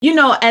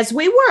As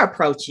we were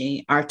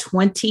approaching our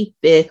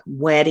 25th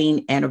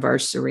wedding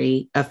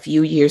anniversary a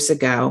few years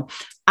ago,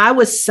 I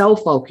was so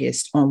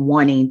focused on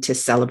wanting to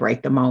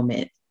celebrate the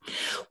moment.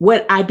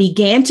 What I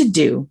began to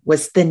do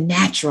was the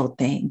natural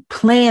thing: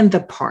 plan the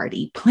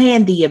party,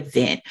 plan the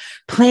event,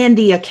 plan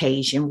the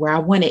occasion where I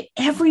wanted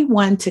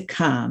everyone to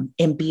come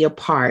and be a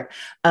part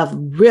of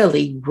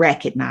really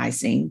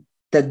recognizing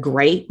the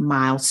great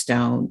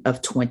milestone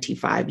of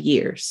 25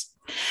 years.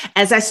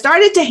 As I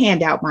started to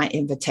hand out my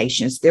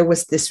invitations, there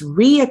was this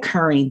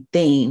reoccurring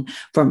theme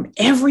from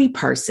every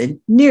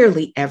person,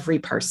 nearly every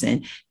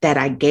person that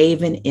I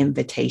gave an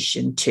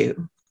invitation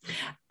to.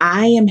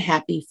 I am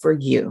happy for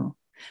you,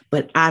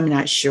 but I'm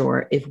not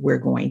sure if we're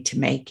going to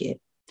make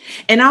it.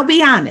 And I'll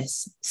be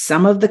honest,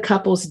 some of the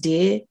couples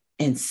did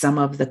and some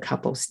of the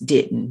couples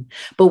didn't.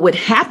 But what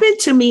happened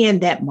to me in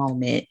that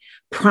moment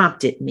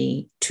prompted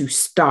me to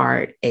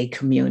start a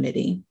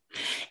community.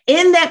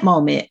 In that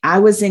moment, I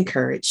was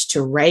encouraged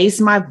to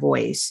raise my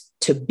voice,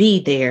 to be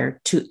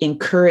there, to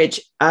encourage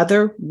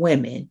other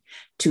women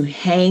to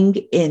hang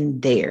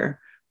in there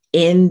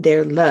in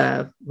their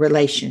love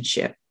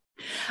relationship.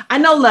 I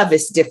know love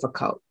is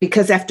difficult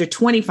because after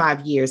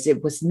 25 years,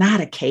 it was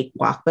not a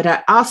cakewalk, but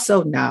I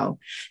also know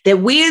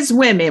that we as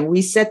women,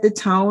 we set the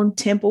tone,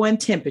 tempo, and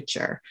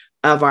temperature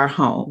of our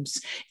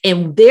homes.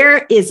 And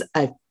there is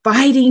a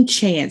fighting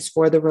chance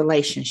for the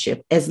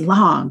relationship as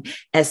long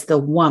as the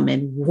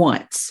woman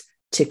wants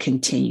to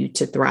continue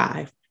to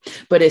thrive.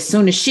 But as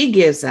soon as she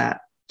gives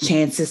up,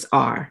 chances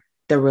are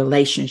the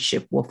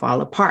relationship will fall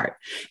apart.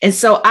 And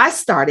so I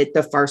started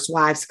the First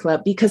Wives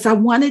Club because I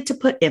wanted to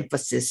put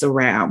emphasis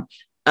around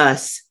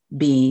us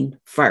being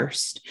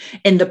first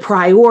and the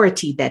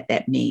priority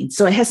that means.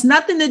 So it has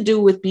nothing to do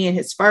with being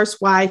his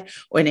first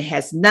wife, and it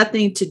has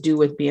nothing to do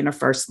with being a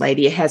first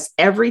lady. It has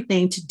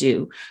everything to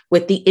do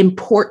with the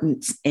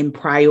importance and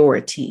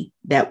priority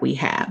that we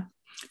have.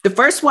 The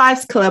First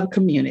Wives Club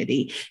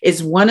community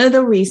is one of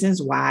the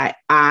reasons why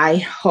I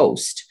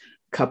host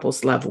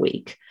Couples Love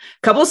Week.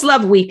 Couples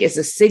Love Week is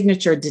a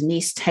signature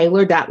Denise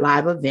Taylor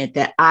Live event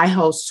that I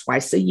host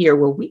twice a year,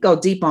 where we go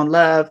deep on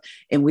love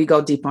and we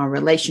go deep on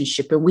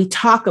relationship, and we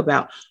talk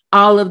about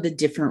all of the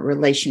different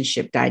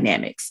relationship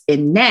dynamics.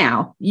 And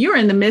now you're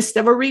in the midst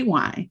of a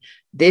rewind.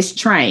 This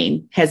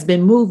train has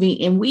been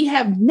moving, and we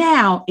have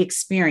now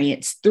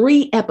experienced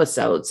 3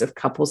 episodes of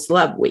Couples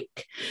Love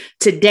Week.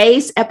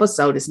 Today's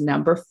episode is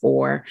number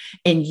 4,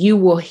 and you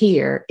will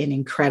hear an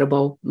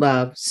incredible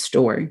love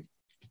story.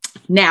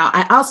 Now,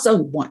 I also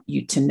want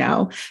you to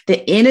know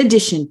that in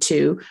addition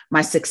to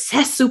my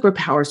success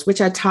superpowers,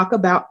 which I talk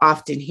about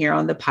often here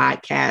on the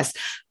podcast,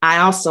 I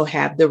also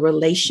have the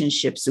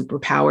relationship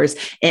superpowers,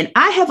 and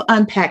I have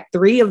unpacked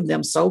 3 of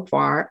them so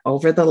far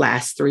over the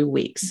last 3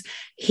 weeks.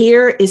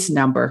 Here is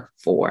number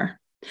 4.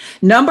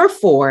 Number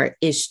 4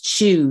 is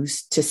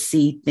choose to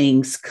see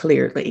things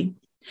clearly.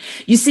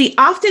 You see,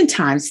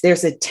 oftentimes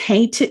there's a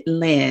tainted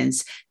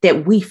lens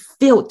that we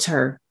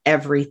filter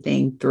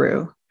everything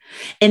through.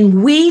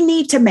 And we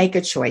need to make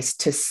a choice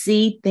to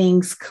see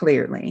things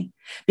clearly,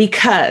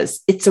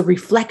 because it's a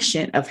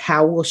reflection of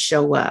how we'll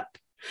show up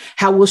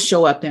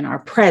in our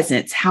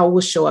presence, how we'll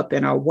show up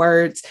in our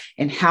words,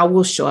 and how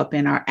we'll show up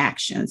in our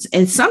actions.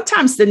 And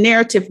sometimes the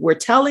narrative we're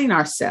telling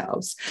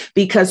ourselves,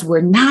 because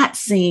we're not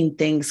seeing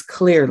things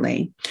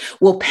clearly,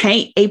 will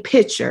paint a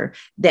picture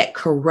that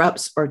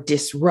corrupts or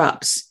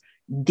disrupts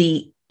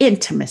the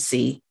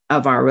intimacy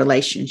of our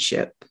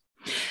relationship.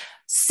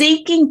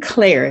 Seeking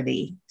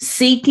clarity,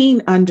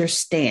 seeking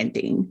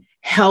understanding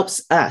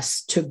helps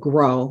us to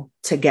grow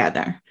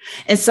together.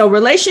 And so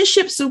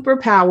relationship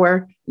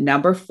superpower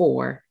number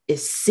 4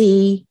 is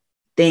see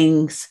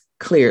things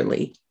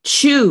clearly.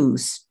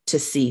 Choose to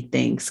see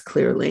things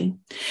clearly.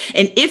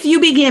 And if you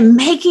begin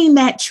making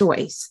that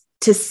choice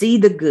to see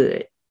the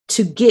good,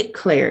 to get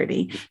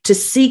clarity, to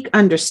seek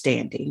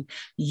understanding,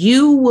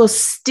 you will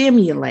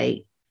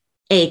stimulate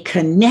a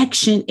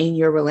connection in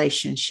your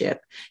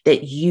relationship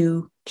that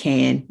you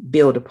can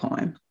build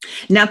upon.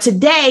 Now,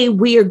 today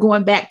we are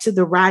going back to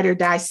the ride or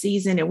die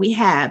season, and we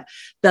have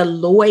the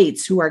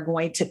Lloyds who are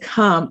going to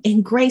come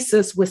and grace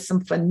us with some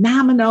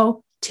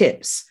phenomenal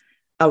tips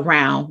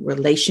around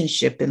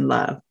relationship and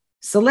love.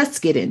 So let's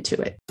get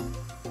into it.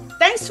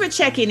 Thanks for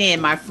checking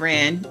in, my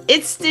friend.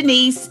 It's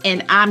Denise,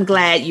 and I'm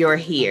glad you're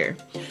here.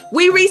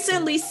 We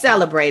recently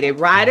celebrated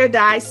Ride or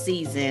Die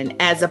season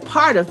as a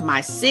part of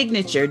my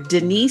signature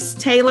Denise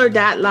Taylor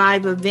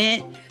Live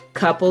event,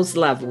 Couples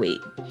Love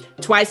Week.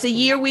 Twice a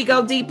year, we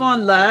go deep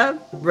on love,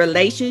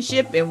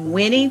 relationship, and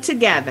winning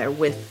together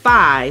with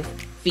 5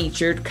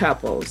 featured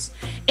couples.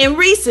 And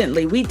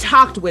recently, we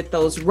talked with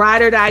those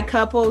ride or die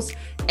couples,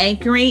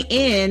 anchoring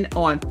in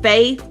on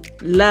faith,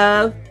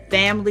 love,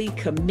 family,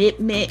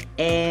 commitment,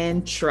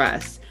 and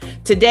trust.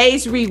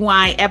 Today's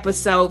Rewind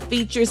episode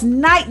features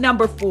night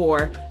number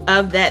 4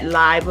 of that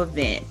live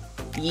event.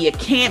 You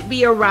can't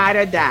be a ride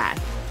or die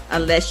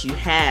unless you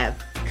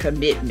have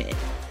commitment.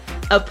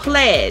 A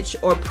pledge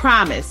or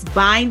promise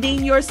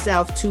binding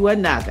yourself to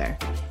another,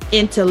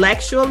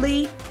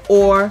 intellectually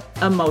or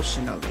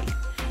emotionally.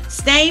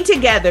 Staying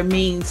together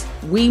means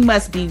we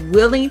must be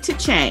willing to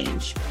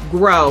change,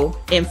 grow,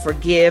 and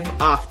forgive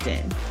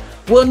often.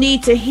 We'll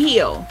need to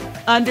heal,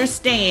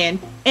 understand,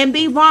 and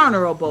be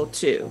vulnerable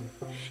too.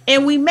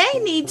 And we may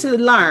need to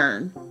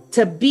learn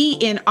to be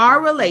in our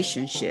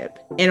relationship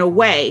in a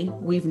way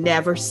we've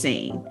never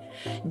seen.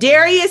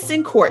 Darius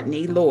and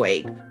Courtney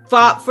Lloyd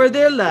fought for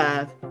their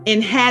love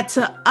and had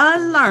to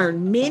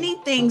unlearn many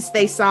things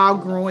they saw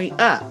growing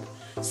up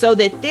so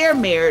that their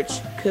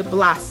marriage could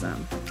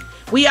blossom.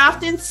 We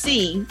often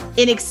see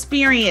and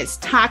experience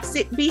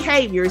toxic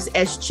behaviors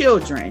as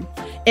children,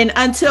 and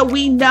until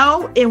we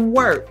know and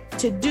work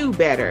to do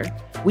better,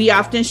 we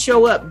often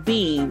show up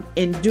being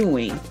and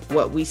doing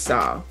what we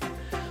saw.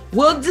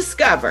 We'll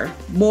discover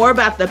more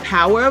about the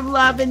power of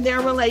love in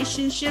their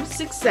relationship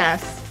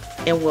success,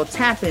 and we'll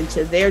tap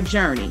into their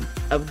journey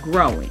of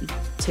growing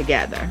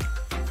together.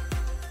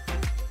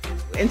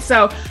 And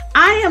so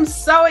I am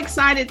so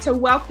excited to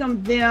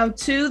welcome them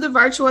to the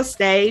virtual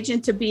stage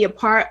and to be a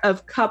part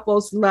of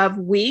Couples Love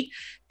Week.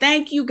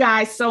 Thank you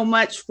guys so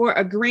much for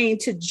agreeing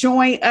to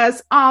join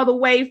us all the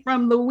way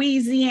from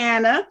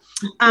Louisiana.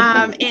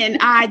 And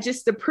I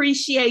just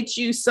appreciate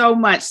you so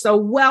much. So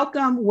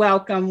welcome,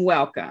 welcome,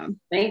 welcome.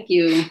 Thank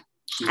you.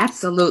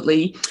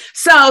 Absolutely.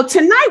 So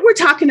tonight we're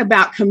talking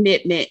about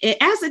commitment. And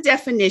as a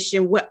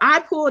definition, what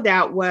I pulled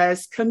out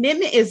was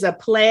commitment is a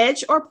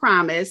pledge or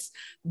promise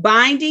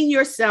binding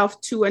yourself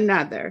to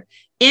another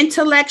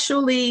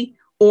intellectually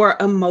or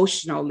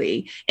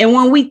emotionally. And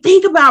when we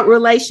think about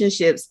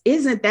relationships,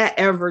 isn't that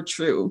ever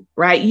true,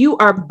 right? You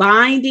are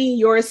binding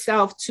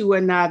yourself to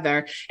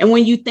another. And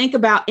when you think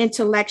about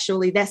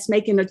intellectually, that's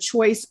making a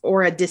choice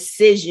or a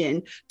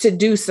decision to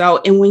do so.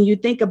 And when you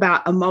think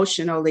about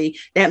emotionally,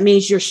 that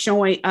means you're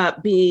showing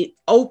up, being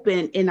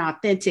open and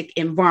authentic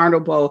and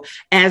vulnerable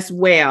as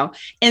well.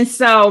 And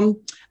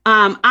so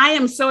I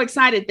am so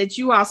excited that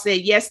you all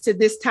said yes to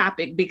this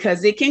topic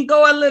because it can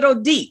go a little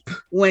deep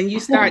when you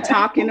start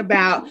talking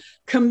about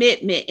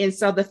commitment. And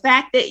so the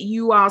fact that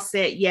you all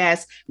said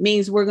yes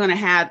means we're going to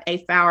have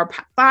a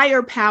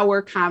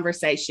firepower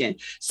conversation.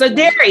 So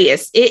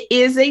Darius, it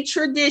is a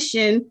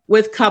tradition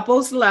with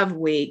Couples Love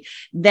Week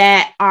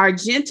that our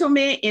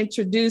gentlemen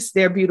introduce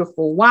their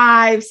beautiful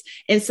wives.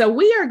 And so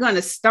we are going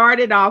to start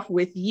it off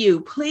with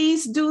you.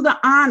 Please do the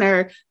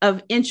honor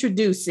of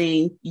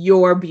introducing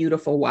your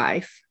beautiful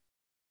wife.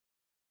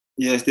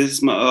 Yes, this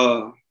is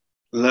my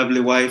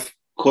lovely wife,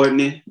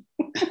 Courtney,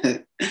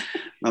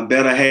 my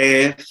better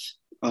half,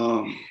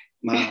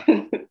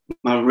 my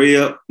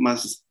real,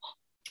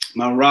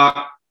 my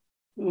rock.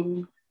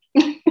 Mm.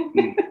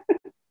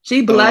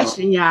 She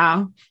blushing,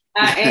 y'all.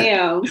 I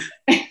am.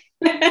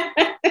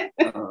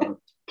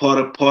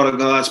 Part of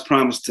God's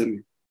promise to me.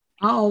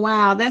 Oh,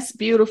 wow. That's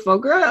beautiful.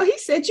 Girl, he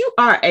said you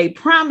are a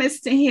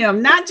promise to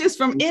him, not just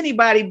from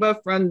anybody,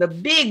 but from the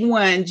big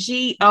one,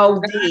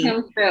 G-O-D.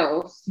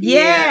 Himself.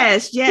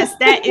 Yes, yes.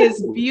 That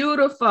is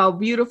beautiful,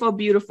 beautiful,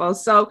 beautiful.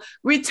 So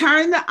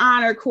return the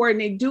honor,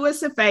 Courtney. Do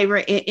us a favor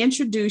and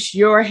introduce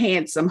your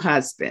handsome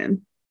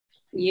husband.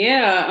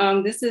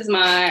 Yeah, this is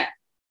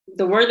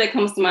the word that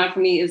comes to mind for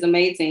me is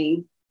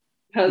amazing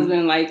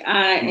husband. Like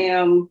I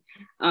am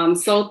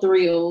so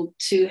thrilled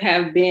to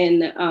have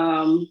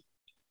been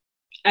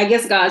I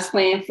guess God's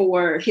plan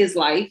for his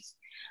life.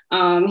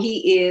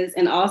 He is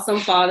an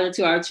awesome father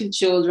to our two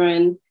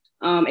children,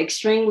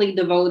 extremely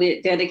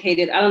devoted,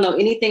 dedicated. I don't know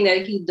anything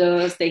that he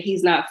does that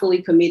he's not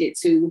fully committed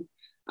to.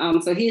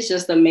 So he's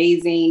just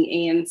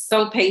amazing and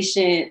so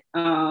patient,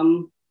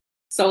 so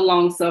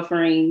long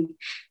suffering.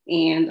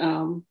 And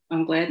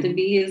I'm glad to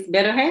be his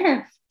better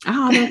half.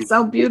 Oh, that's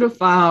so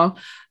beautiful.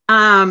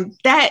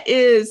 That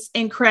is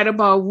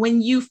incredible. When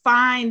you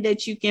find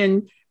that you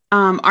can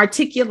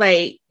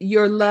articulate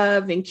your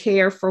love and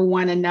care for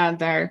one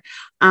another.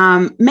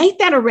 Make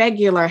that a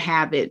regular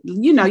habit.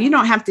 You know, you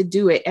don't have to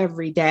do it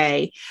every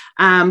day,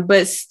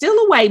 but still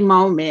away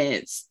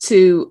moments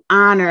to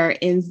honor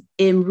and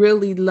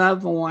really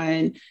love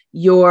on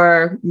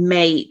your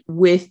mate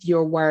with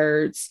your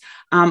words.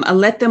 And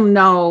let them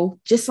know,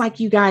 just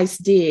like you guys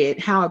did,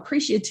 how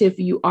appreciative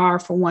you are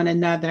for one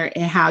another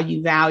and how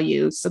you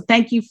value. So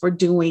thank you for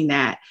doing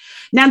that.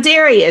 Now,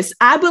 Darius,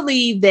 I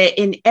believe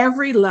that in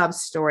every love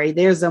story,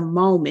 there's a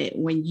moment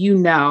when you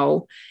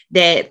know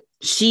that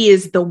she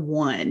is the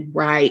one,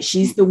 right?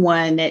 She's the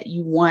one that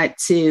you want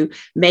to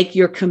make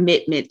your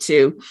commitment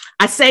to.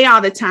 I say all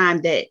the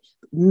time that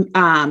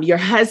your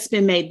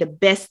husband made the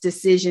best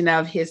decision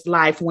of his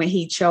life when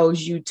he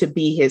chose you to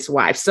be his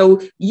wife.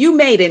 So you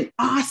made an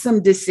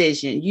awesome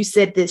decision. You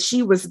said that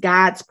she was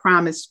God's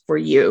promise for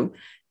you.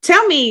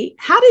 Tell me,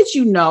 how did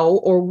you know,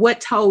 or what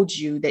told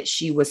you that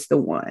she was the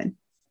one?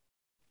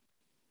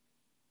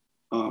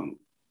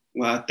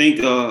 Well, I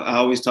think I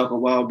always talk a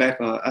while back.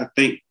 I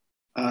think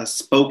I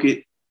spoke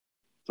it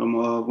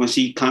from when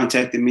she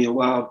contacted me a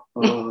while.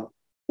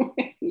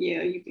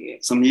 Yeah, you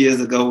did. Some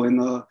years ago.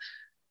 And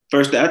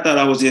first, I thought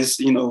I was just,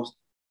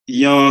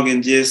 young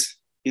and just,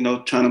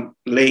 trying to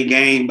lay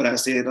game. But I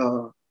said,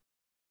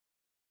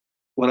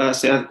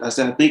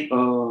 I think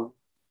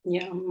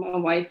Yeah, my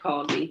wife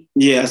called me.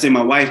 Yeah, I say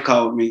my wife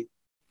called me,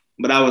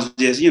 but I was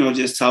just,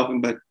 just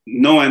talking. But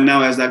knowing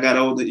now as I got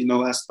older,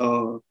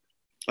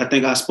 I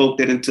think I spoke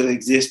that into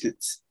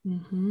existence.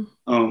 Mm-hmm.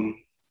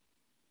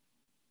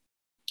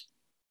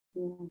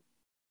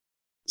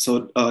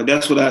 So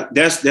that's what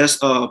that's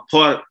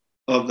part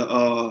of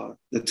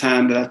the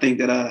time that I think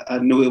that I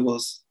knew it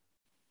was.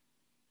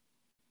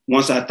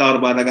 Once I thought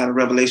about it, I got a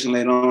revelation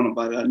later on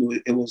about it. I knew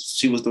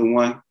she was the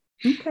one.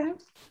 Okay.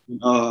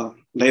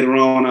 Later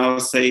on, I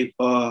would say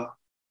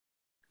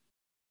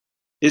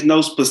there's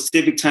no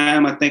specific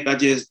time. I think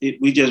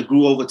we just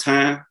grew over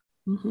time.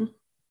 Mm-hmm.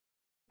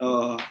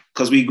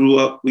 Because we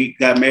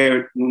got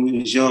married when we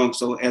was young.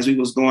 So as we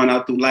was going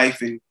out through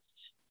life and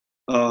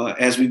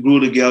as we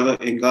grew together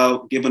and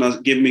God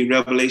giving me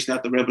revelation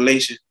after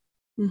revelation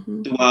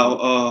mm-hmm. through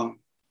our,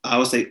 I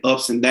would say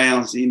ups and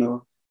downs,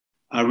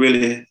 I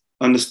really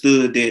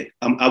understood that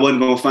I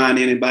wasn't going to find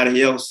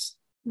anybody else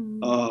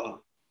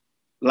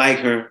like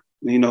her,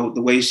 the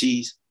way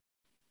she's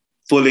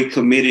fully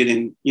committed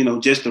and,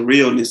 just the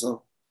realness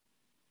of.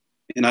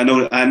 And I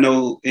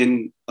know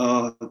in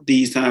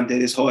these times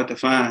that it's hard to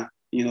find,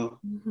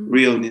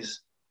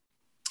 realness.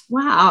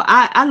 Wow.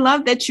 I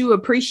love that you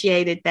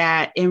appreciated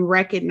that and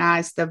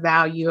recognized the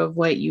value of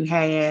what you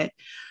had.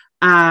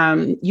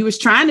 You was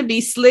trying to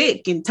be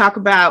slick and talk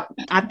about,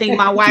 I think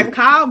my wife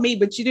called me,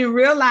 but you didn't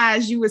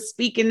realize you were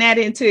speaking that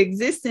into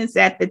existence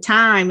at the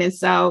time. And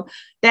so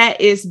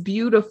that is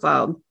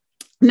beautiful.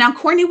 Now,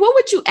 Courtney, what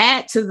would you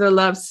add to the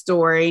love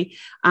story?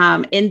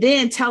 And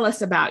then tell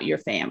us about your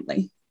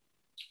family.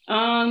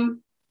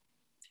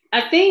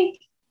 I think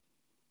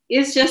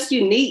it's just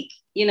unique.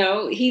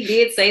 He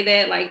did say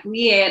that, like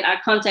I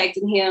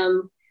contacted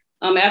him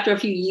after a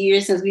few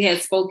years since we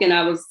had spoken.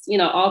 I was,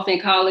 off in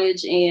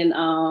college, and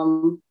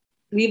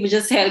we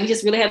just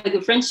really had a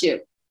good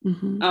friendship.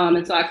 Mm-hmm.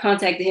 And so I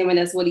contacted him, and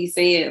that's what he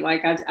said.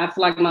 Like, I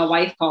feel like my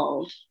wife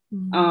called.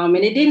 Mm-hmm.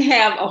 And it didn't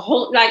have a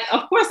whole, like,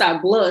 of course I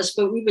blushed,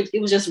 but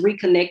it was just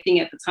reconnecting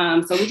at the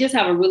time. So we just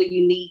have a really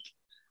unique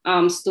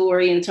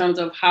story in terms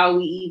of how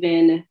we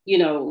even,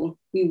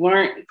 we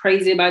weren't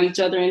crazy about each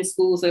other in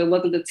school. So it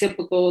wasn't the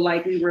typical,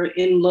 like, we were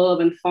in love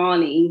and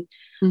fawning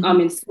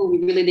in school. We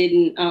really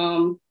didn't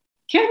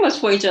care much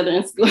for each other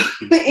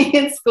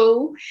in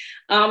school.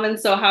 And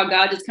so how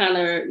God just kind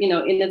of,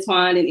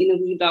 intertwined and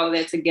interweaved all of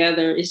that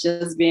together. It's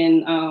just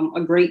been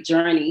a great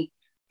journey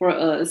for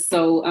us.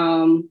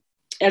 So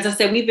as I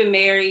said, we've been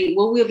married.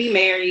 Well, we'll be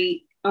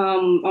married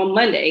on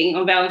Monday,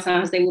 on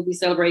Valentine's Day. We'll be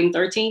celebrating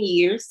 13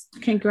 years.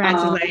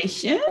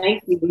 Congratulations.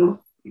 Thank you.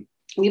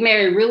 We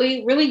married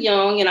really, really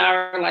young, in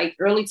our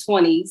early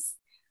 20s.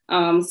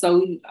 So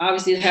we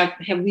obviously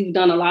we've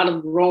done a lot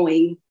of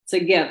growing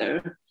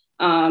together.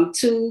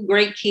 2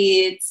 great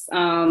kids,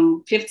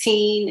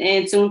 15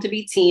 and soon to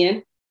be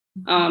 10.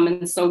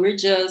 And so we're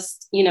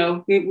just,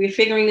 we're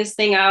figuring this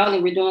thing out,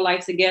 and we're doing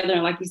life together.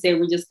 And like you said,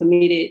 we're just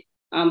committed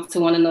to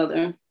one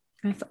another.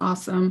 That's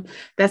awesome.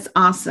 That's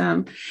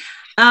awesome.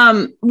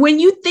 When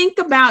you think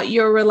about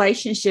your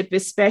relationship,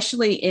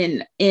 especially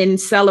in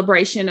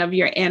celebration of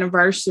your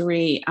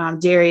anniversary,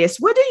 Darius,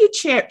 what do you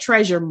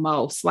treasure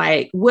most?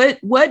 Like,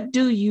 what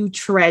do you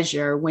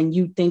treasure when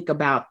you think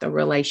about the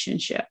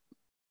relationship?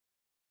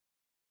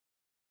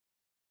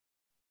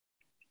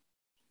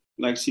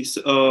 Our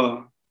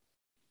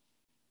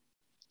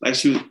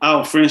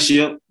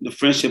friendship, the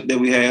friendship that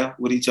we have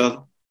with each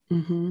other.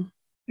 Mm-hmm.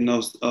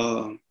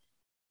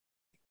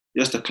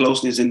 Just the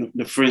closeness and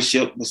the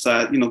friendship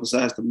besides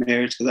the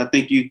marriage. Because I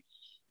think you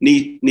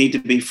need to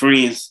be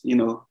friends,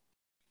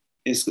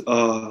 it's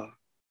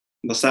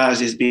besides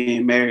just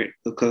being married,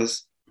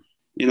 because,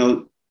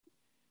 not,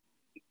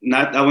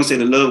 I wouldn't say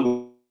the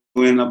love,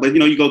 but,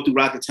 you go through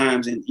rocky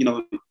times, and,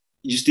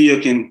 you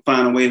still can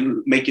find a way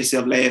to make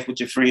yourself laugh with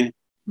your friend.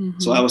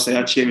 Mm-hmm. So I would say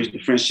I cherish the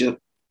friendship,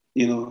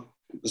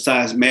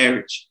 besides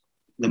marriage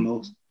the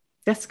most.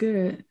 That's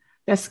good.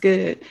 That's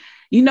good.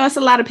 It's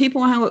a lot of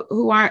people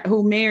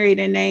who married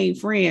and they ain't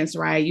friends,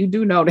 right? You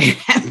do know that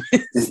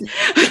happens.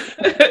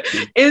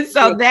 And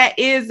so that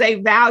is a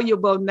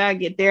valuable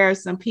nugget. There are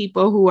some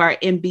people who are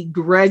in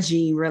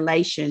begrudging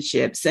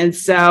relationships. And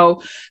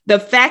so the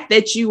fact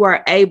that you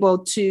are able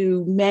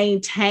to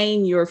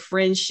maintain your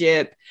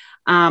friendship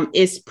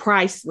is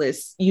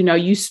priceless.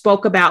 You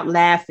spoke about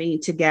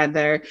laughing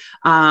together,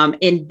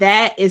 and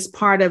that is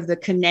part of the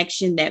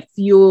connection that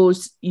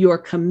fuels your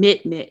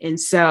commitment. And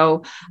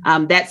so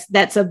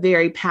that's a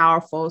very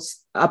powerful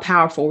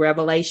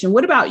revelation.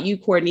 What about you,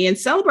 Courtney? In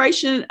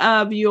celebration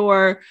of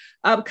your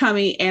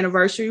upcoming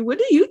anniversary, what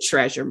do you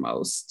treasure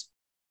most?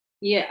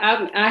 Yeah,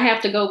 I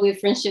have to go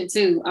with friendship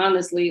too,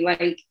 honestly.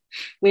 Like,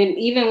 when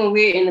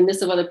we're in the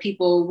midst of other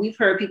people, we've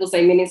heard people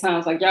say many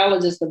times, like, y'all are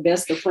just the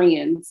best of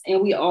friends.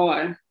 And we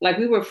are. Like,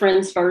 we were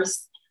friends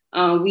first.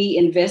 We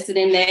invested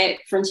in that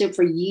friendship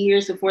for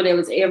years before there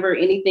was ever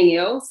anything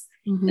else.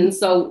 Mm-hmm. And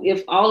so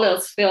if all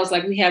else fails,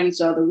 like, we have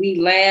each other. We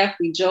laugh,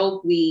 we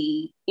joke,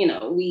 we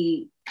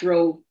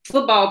throw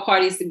football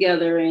parties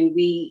together, and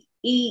we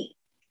eat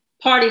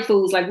party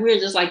foods. Like, we're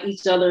just like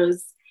each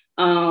other's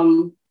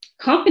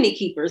company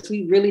keepers.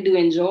 We really do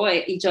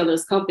enjoy each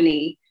other's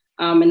company.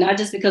 And not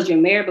just because you're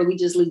married, but we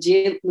just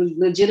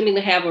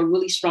legitimately have a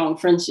really strong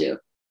friendship.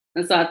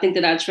 And so I think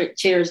that I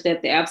cherish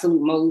that the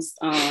absolute most.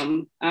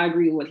 I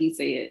agree with what he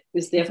said.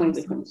 It's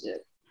definitely the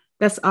friendship.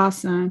 That's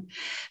awesome.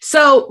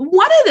 So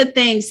one of the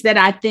things that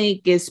I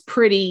think is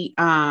pretty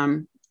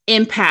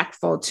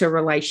impactful to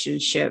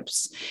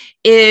relationships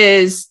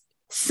is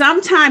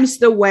sometimes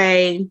the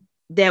way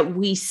that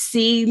we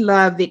see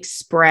love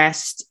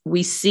expressed,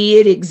 we see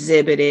it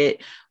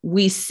exhibited,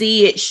 we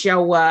see it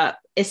show up,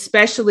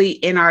 especially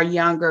in our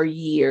younger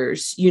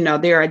years. You know,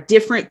 there are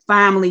different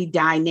family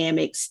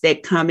dynamics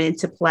that come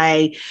into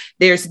play.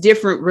 There's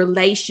different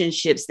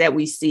relationships that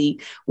we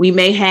see. We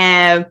may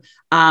have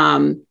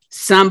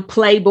some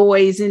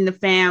playboys in the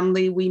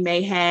family. We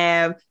may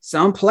have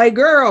some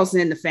playgirls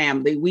in the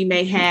family. We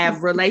may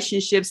have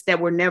relationships that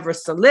were never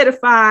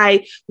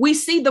solidified. We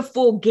see the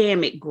full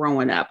gamut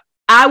growing up.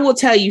 I will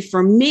tell you,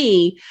 for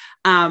me,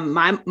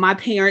 my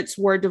parents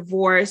were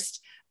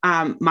divorced.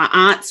 My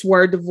aunts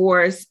were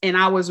divorced, and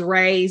I was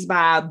raised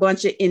by a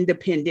bunch of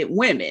independent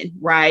women,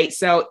 right?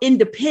 So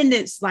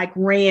independence like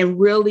ran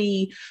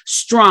really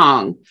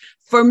strong.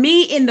 For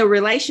me in the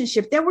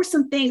relationship, there were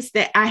some things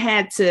that I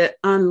had to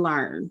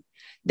unlearn.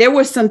 There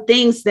were some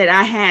things that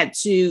I had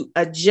to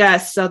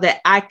adjust so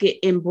that I could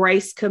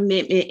embrace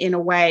commitment in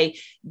a way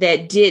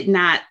that did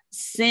not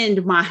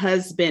send my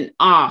husband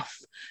off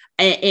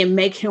and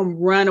make him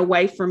run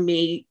away from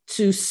me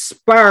to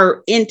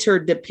spur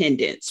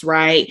interdependence,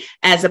 right?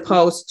 As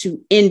opposed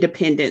to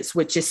independence,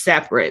 which is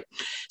separate.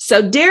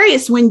 So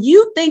Darius, when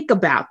you think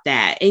about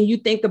that and you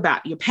think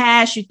about your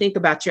past, you think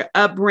about your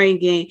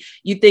upbringing,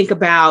 you think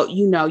about,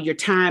 you know, your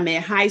time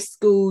in high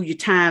school, your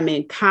time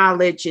in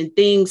college, and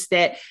things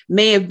that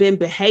may have been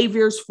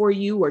behaviors for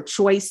you or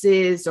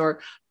choices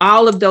or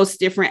all of those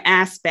different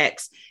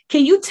aspects.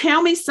 Can you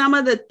tell me some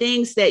of the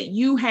things that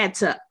you had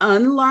to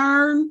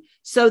unlearn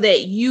so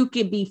that you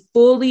can be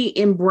fully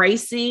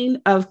embracing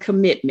of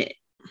commitment?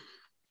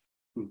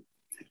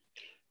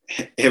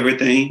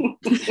 Everything.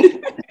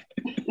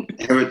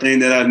 Everything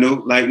that I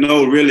knew. Like,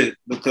 no, really,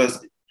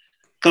 because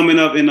coming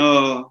up in,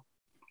 like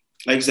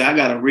you said, I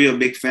got a real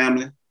big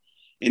family.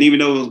 And even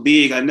though it was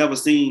big, I'm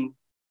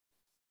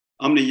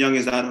the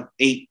youngest out of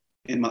 8,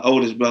 and my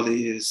oldest brother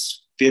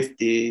is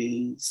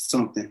 50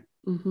 something.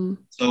 Mm-hmm.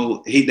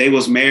 So they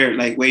was married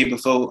like way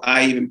before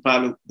I even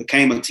probably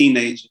became a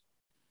teenager.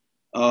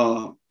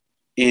 And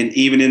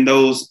even in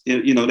those,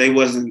 you know, they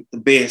wasn't the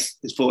best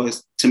as far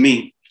as to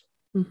me,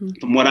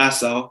 from what I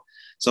saw.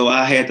 So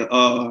I had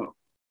to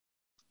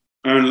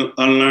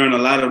unlearn a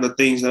lot of the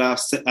things that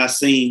I've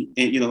seen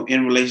in, you know,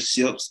 in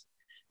relationships,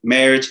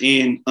 marriage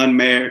and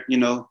unmarried, you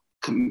know,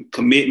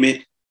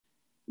 commitment,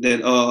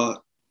 that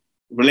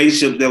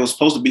relationship that was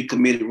supposed to be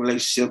committed,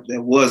 relationship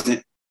that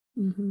wasn't.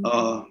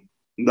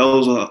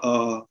 Those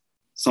are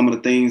some of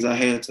the things I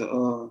had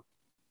to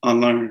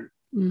unlearn.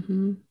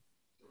 Mm-hmm.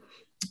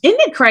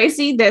 Isn't it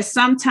crazy that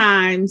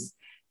sometimes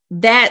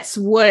that's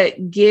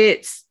what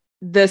gets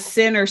the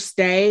center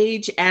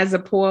stage as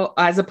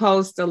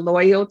opposed to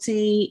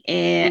loyalty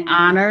and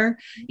honor?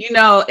 You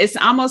know, it's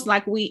almost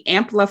like we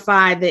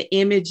amplify the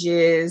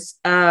images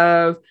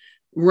of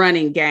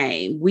running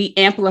game. We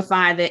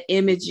amplify the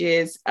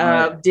images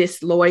of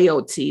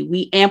disloyalty.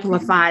 We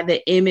amplify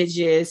the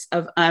images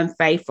of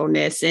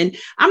unfaithfulness. And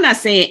I'm not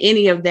saying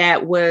any of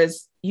that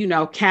was, you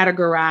know,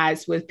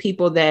 categorized with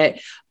people that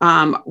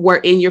were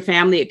in your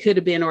family. It could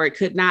have been, or it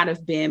could not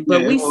have been,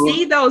 but we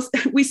see those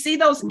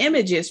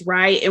images,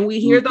 right? And we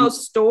hear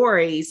those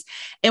stories,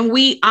 and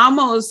we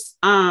almost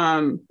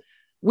are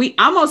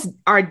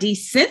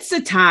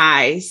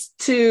desensitized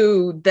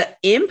to the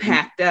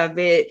impact of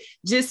it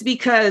just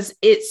because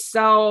it's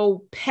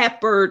so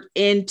peppered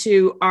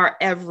into our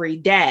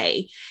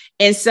everyday.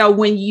 And so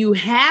when you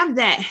have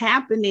that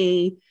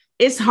happening,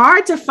 it's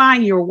hard to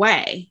find your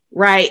way,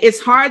 right? It's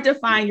hard to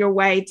find your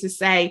way to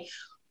say,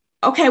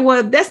 okay,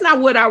 well, that's not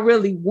what I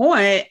really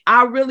want.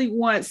 I really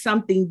want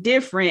something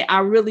different. I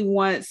really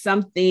want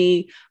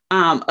something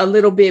a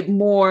little bit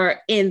more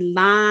in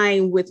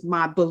line with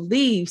my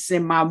beliefs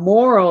and my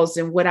morals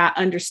and what I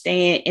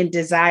understand and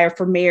desire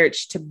for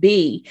marriage to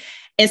be.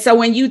 And so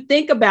when you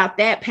think about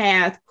that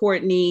path,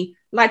 Courtney,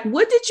 like,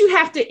 what did you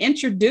have to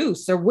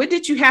introduce, or what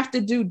did you have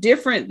to do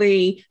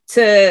differently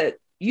to,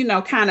 you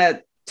know, kind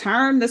of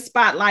turn the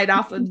spotlight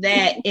off of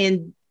that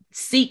and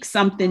seek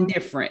something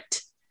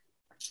different?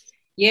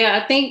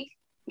 Yeah, I think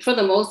for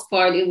the most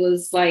part, it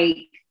was like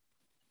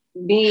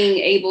being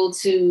able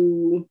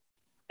to,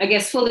 I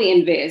guess, fully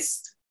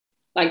invest,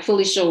 like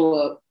fully show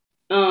up.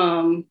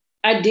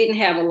 I didn't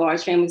have a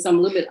large family, so I'm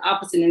a little bit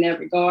opposite in that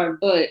regard,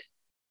 but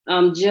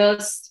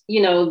just,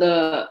 you know,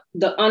 the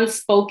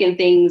unspoken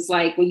things,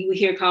 like when you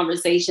hear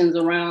conversations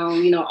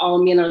around, you know,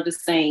 all men are the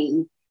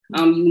same.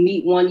 You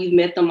meet one, you've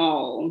met them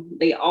all.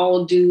 They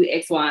all do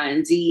X, Y,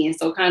 and Z. And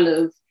so kind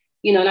of,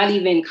 you know, not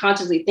even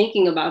consciously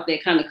thinking about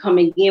that, kind of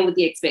coming in with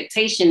the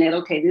expectation that,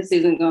 okay, this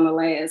isn't going to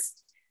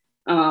last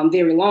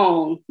very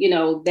long. You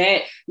know,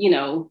 that, you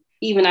know,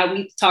 even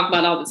we talk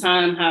about all the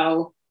time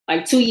how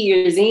like 2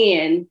 years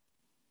in,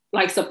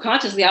 like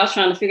subconsciously, I was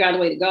trying to figure out a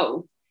way to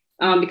go,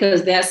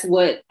 because that's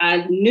what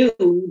I knew,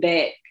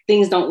 that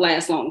things don't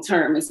last long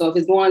term. And so if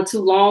it's going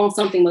too long,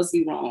 something must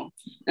be wrong.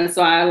 And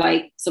so I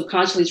like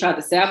subconsciously tried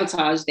to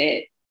sabotage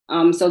that.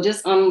 So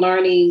just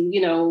unlearning,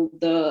 you know,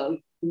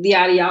 the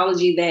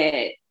ideology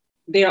that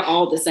they're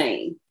all the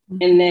same,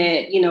 and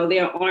that, you know,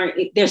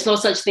 there's no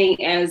such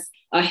thing as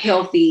a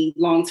healthy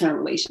long-term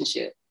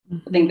relationship.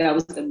 I think that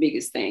was the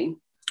biggest thing.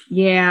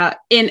 Yeah.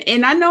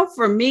 And I know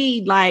for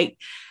me, like,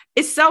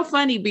 it's so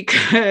funny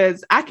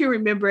because I can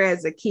remember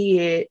as a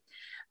kid,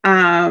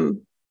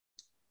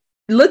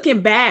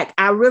 looking back,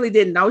 I really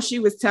didn't know she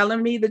was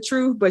telling me the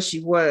truth, but she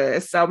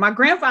was. So my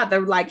grandfather,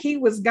 like, he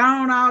was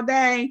gone all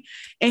day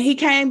and he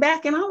came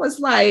back and I was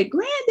like,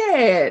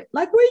 Granddad,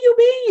 like, where you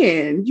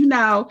been? You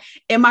know?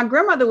 And my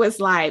grandmother was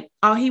like,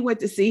 oh, he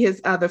went to see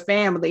his other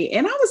family.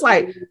 And I was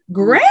like,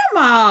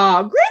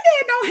 Grandma,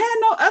 Granddad don't have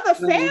no other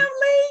family,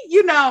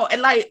 you know?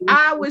 And like,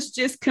 I was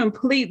just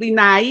completely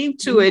naive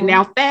to it.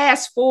 Now,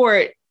 fast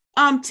forward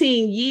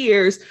umpteen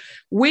years,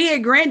 we at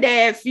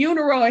Granddad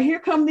funeral, and here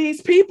come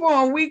these people,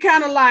 and we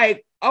kind of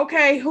like,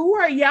 okay, who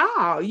are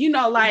y'all? You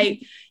know,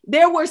 like,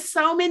 there were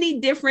so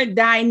many different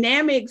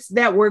dynamics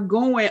that were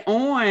going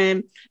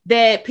on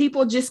that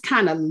people just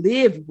kind of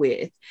live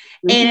with.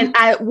 And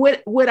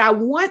what I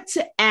want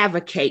to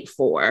advocate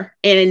for,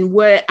 and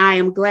what I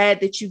am glad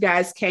that you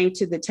guys came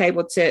to the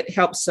table to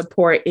help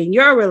support in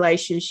your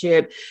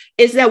relationship,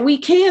 is that we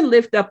can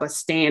lift up a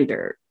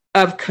standard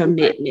of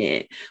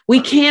commitment.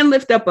 We can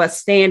lift up a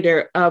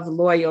standard of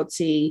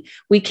loyalty.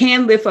 We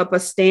can lift up a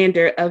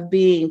standard of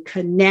being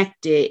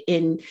connected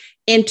and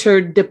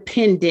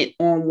interdependent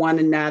on one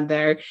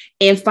another,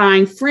 and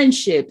find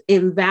friendship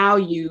and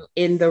value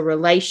in the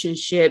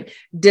relationship,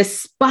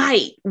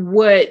 despite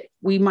what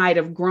we might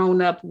have grown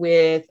up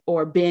with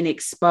or been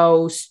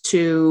exposed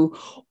to,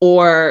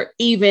 or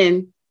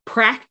even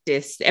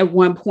practiced at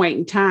one point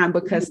in time,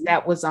 because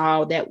that was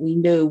all that we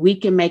knew. We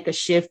can make a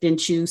shift and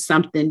choose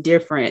something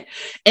different.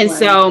 And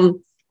so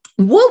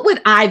what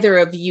would either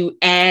of you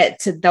add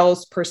to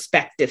those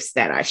perspectives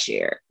that I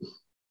shared?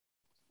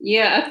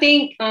 Yeah, I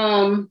think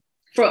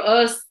for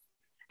us,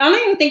 I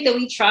don't even think that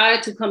we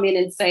tried to come in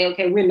and say,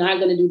 okay, we're not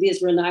going to do this,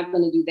 we're not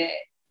going to do that.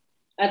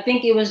 I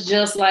think it was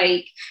just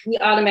like we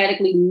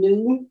automatically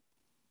knew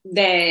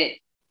that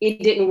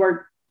it didn't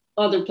work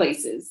other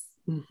places.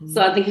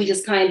 So I think we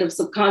just kind of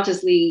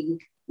subconsciously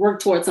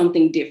worked towards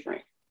something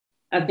different,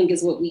 I think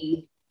is what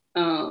we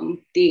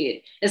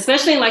did,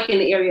 especially like in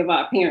the area of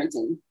our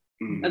parenting.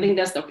 I think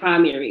that's the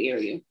primary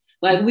area.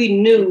 Like, we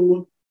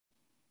knew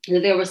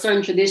that there were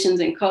certain traditions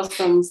and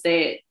customs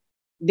that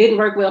didn't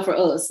work well for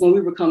us when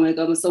we were coming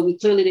up. And so we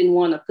clearly didn't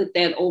want to put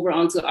that over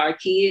onto our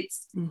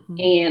kids.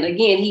 And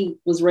again, he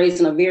was raised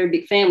in a very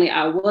big family.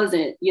 I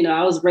wasn't, you know,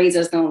 I was raised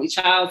as the only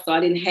child, so I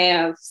didn't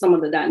have some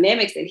of the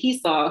dynamics that he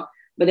saw.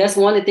 But that's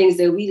one of the things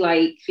that we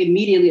like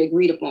immediately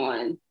agreed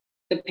upon,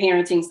 the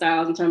parenting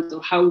styles in terms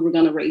of how we were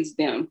going to raise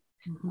them.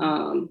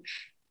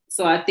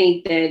 So I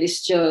think that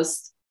it's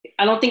just,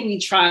 I don't think we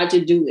tried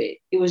to do it.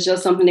 It was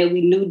just something that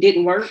we knew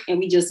didn't work, and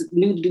we just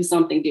knew to do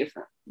something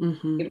different,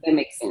 if that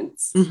makes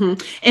sense.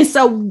 And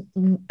so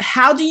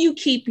how do you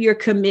keep your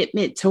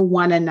commitment to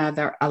one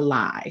another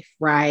alive,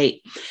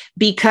 right?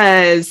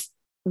 Because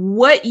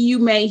what you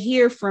may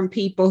hear from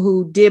people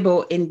who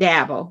dibble and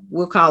dabble,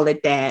 we'll call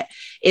it that,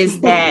 is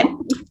that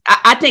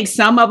I think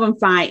some of them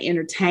find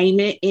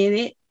entertainment in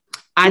it.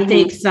 I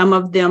think some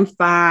of them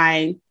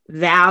find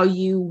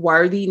value,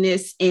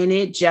 worthiness in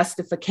it,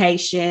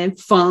 justification,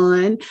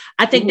 fun.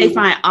 I think they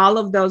find all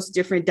of those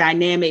different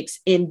dynamics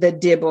in the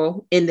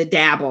dibble, in the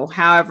dabble,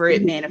 however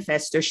it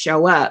manifests or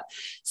show up.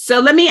 So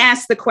let me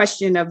ask the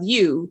question of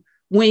you.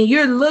 When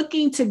you're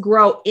looking to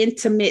grow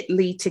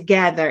intimately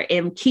together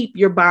and keep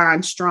your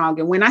bond strong,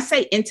 and when I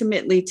say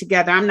intimately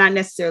together, I'm not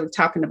necessarily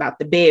talking about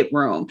the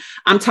bedroom.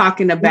 I'm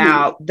talking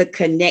about the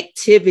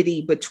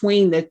connectivity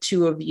between the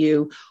two of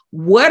you.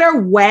 What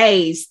are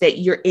ways that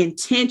you're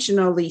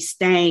intentionally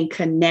staying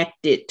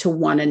connected to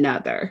one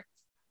another?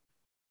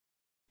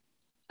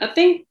 I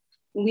think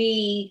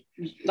we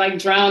like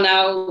drown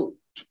out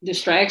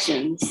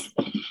distractions.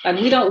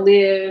 Like, we don't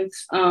live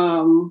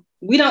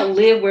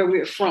where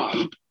we're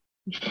from.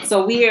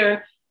 So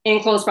we're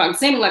in close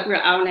proximity, like we're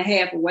an hour and a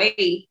half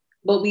away,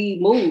 but we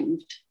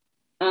moved.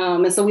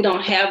 And so we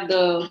don't have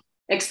the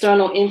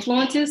external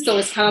influences. So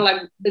it's kind of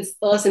like it's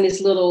us in this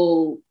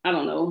little, I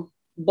don't know,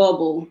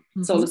 bubble,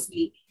 so to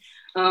speak.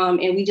 And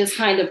we just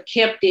kind of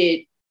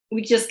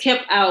we just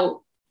kept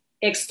out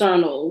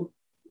external.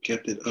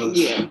 Kept it us.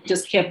 Yeah,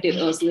 just kept it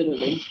us,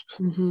 literally.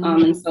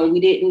 And so we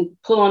didn't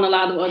pull on a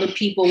lot of other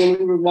people when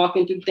we were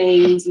walking through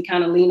things. We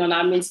kind of leaned on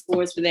our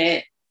mentors for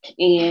that.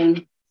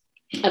 And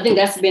I think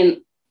that's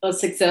been a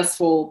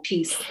successful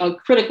piece, a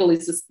critically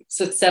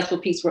successful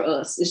piece for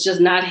us. It's just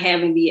not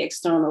having the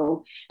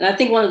external. And I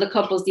think one of the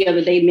couples the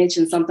other day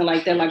mentioned something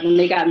like that, like when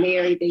they got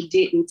married, they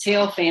didn't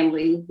tell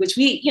family, which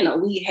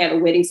we had a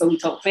wedding, so we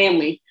told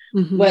family.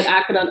 But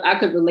I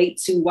could relate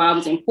to why it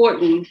was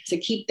important to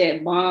keep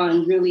that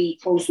bond really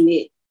close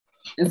knit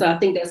And so I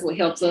think that's what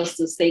helps us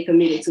to stay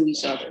committed to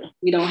each other.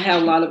 We don't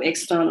have a lot of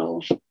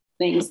external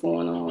things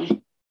going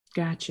on.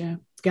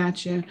 Gotcha.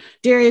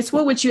 Darius,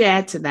 what would you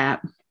add to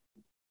that?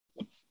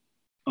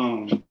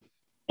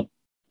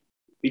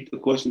 Repeat the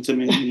question to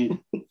me again.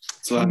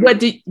 So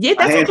that's okay.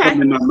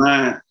 Something in my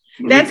mind.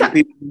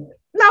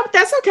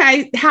 That's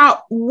okay.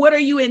 What are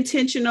you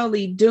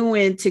intentionally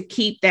doing to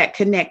keep that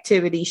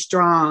connectivity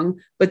strong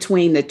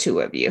between the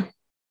two of you?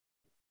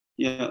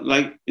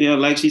 Like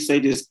she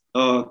said, just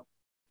I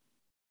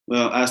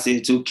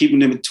said too, keeping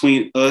them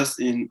between us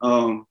and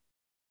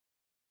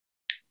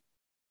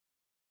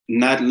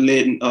not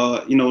letting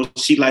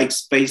she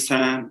likes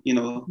FaceTime,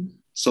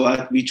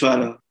 so we try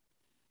to.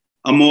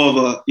 I'm more of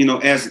a,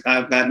 as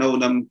I've gotten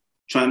older, I'm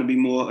trying to be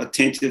more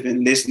attentive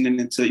and listening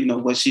into,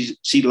 what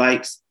she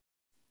likes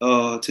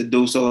to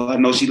do. So I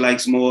know she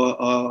likes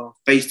more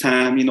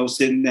FaceTime,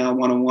 sitting down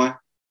one-on-one.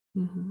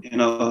 Mm-hmm.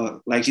 And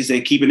like she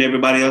said, keeping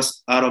everybody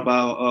else out of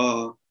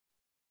our,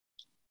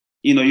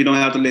 you don't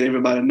have to let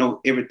everybody know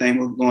everything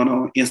what's going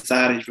on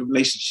inside of your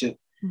relationship.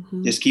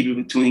 Mm-hmm. Just keep it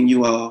between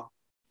you all.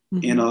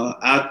 Mm-hmm. And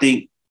I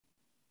think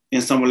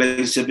in some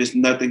relationship, it's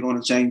nothing going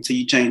to change until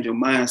you change your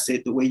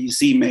mindset, the way you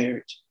see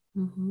marriage.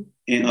 Mm-hmm.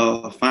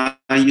 And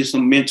find you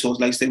some mentors.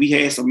 Like I said, we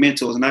had some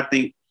mentors, and I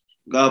think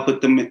God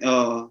put them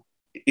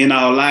in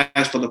our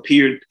lives for the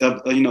period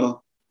of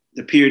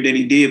the period that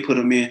He did put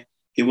them in.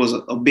 It was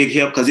a big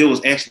help because it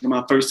was actually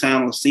my first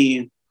time of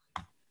seeing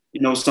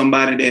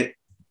somebody that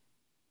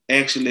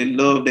actually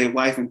loved their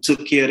wife and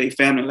took care of their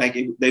family like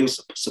they were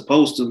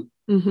supposed to.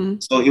 Mm-hmm.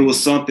 So it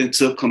was something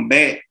to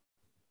combat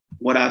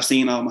what I've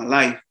seen all my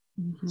life.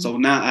 Mm-hmm. So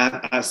now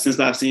I since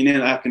I've seen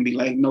it, I can be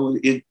like, no,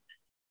 it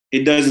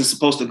doesn't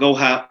supposed to go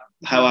how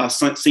I've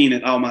seen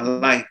it all my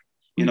life.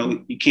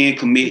 Mm-hmm. You can't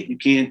commit, you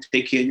can't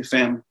take care of your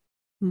family.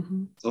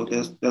 Mm-hmm. So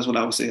that's what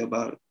I would say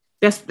about it.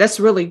 That's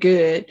really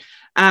good,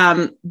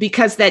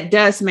 because that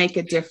does make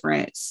a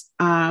difference.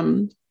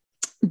 The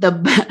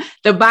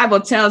Bible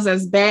tells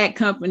us bad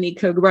company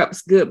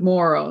corrupts good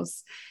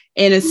morals,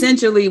 and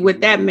essentially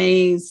what that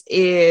means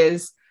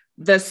is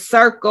the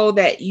circle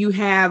that you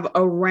have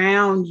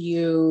around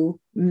you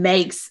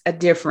makes a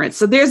difference.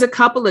 So there's a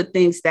couple of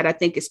things that I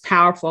think is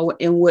powerful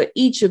in what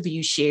each of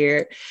you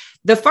shared.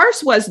 The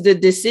first was the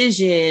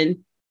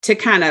decision to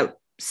kind of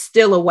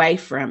steal away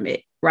from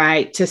it,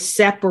 right? To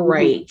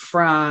separate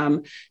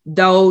from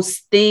those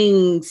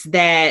things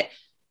that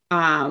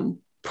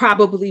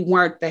probably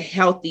weren't the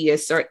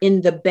healthiest or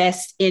in the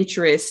best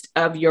interest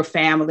of your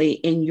family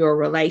in your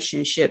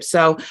relationship.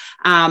 So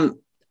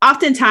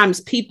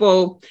oftentimes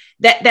people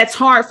that's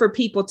hard for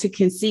people to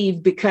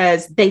conceive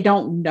because they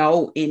don't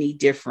know any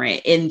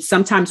different. And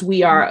sometimes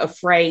we are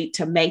afraid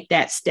to make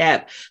that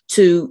step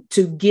to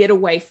get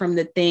away from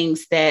the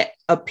things that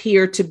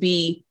appear to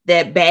be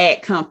that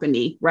bad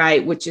company,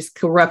 right? Which is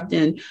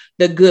corrupting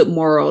the good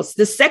morals.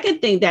 The second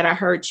thing that I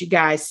heard you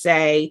guys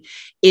say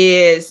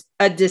is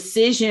a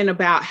decision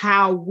about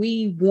how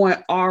we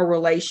want our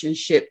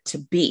relationship to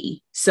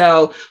be.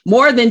 So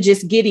more than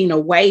just getting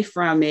away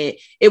from it,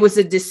 it was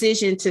a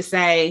decision to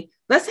say,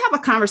 let's have a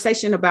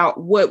conversation about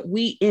what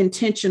we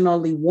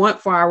intentionally want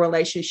for our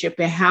relationship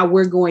and how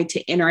we're going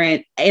to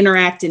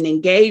interact and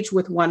engage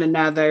with one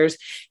another,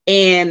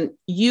 and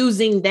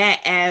using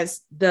that as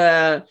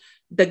the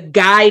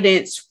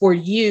guidance for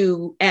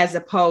you as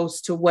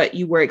opposed to what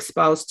you were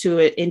exposed to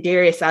it. And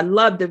Darius, I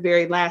love the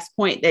very last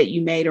point that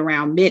you made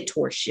around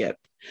mentorship,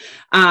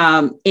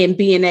 and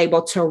being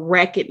able to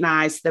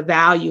recognize the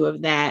value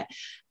of that.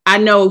 I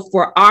know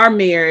for our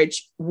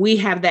marriage, we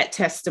have that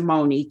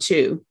testimony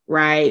too,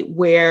 right?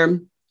 Where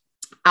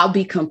I'll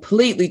be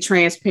completely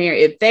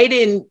transparent.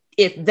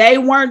 If they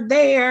weren't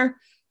there,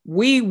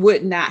 we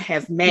would not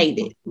have made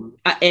it.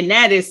 And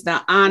that is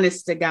the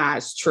honest to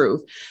God's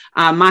truth.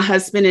 My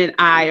husband and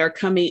I are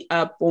coming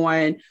up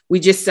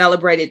we just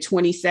celebrated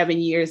 27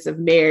 years of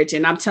marriage.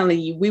 And I'm telling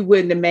you, we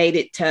wouldn't have made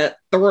it to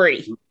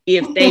 3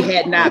 if they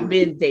had not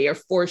been there,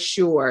 for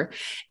sure.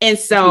 And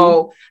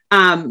so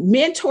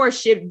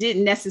mentorship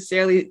didn't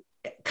necessarily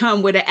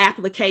come with an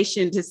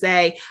application to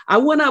say, I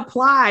want to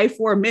apply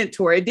for a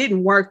mentor. It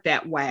didn't work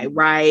that way,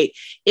 right?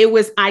 It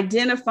was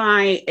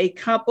identifying a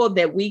couple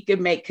that we could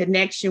make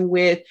connection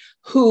with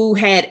who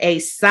had a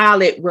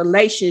solid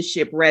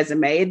relationship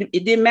resume.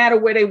 It didn't matter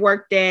where they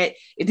worked at.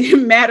 It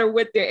didn't matter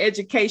what their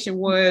education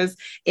was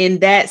in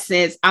that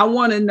sense. I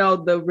want to know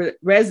the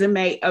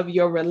resume of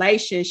your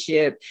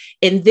relationship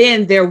and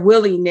then their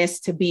willingness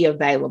to be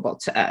available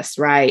to us,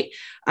 right?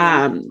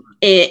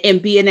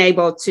 And being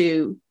able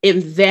to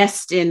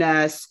invest in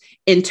us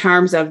in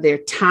terms of their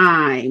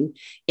time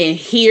and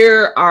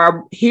hear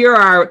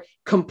our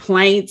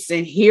complaints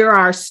and hear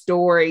our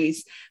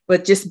stories,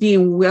 but just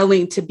being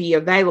willing to be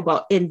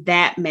available. And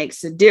that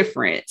makes a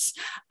difference.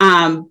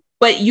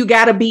 But you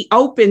got to be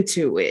open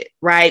to it,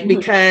 right?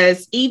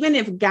 Because even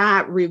if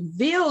God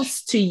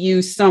reveals to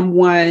you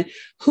someone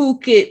who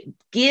could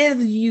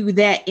give you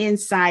that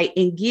insight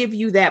and give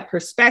you that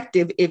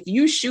perspective. If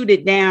you shoot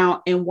it down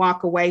and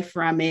walk away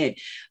from it,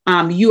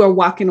 you are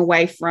walking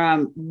away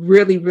from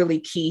really, really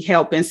key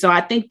help. And so I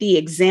think the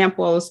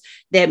examples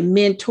that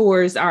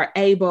mentors are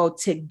able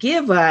to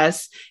give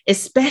us,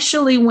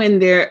 especially when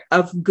they're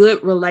of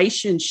good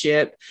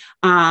relationship,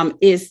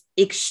 is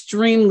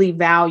extremely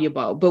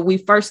valuable. But we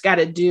first got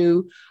to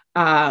do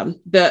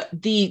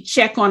the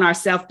check on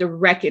ourselves to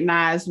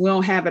recognize we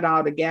don't have it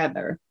all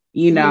together,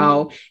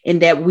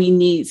 and that we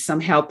need some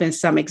help and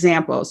some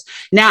examples.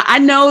 Now, I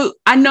know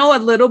a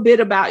little bit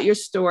about your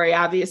story,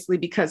 obviously,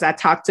 because I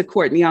talk to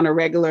Courtney on a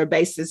regular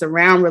basis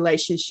around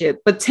relationship,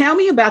 but tell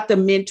me about the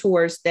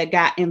mentors that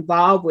got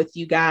involved with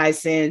you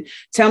guys, and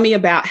tell me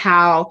about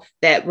how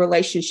that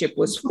relationship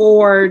was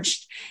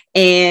forged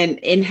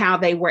and how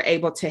they were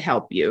able to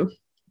help you.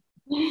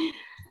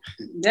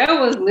 That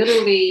was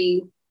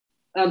literally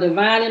a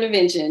divine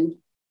intervention.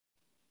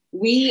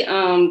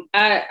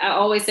 I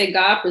always say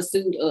God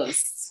pursued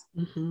us.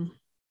 Mm-hmm.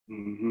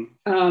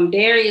 Mm-hmm.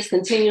 Darius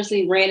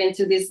continuously ran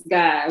into this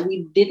guy.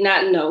 We did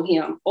not know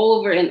him,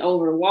 over and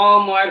over,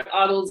 Walmart,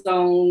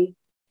 AutoZone,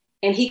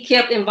 and he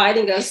kept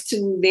inviting us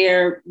to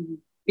their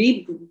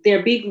big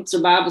groups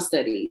of Bible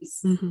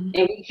studies. Mm-hmm.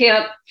 And we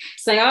kept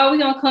saying, oh, we're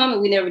going to come,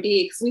 and we never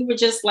did, because we were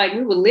just like,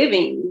 we were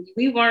living.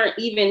 We weren't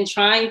even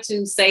trying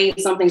to say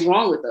something's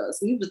wrong with us.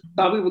 We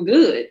thought we were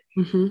good.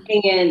 Mm-hmm.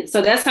 And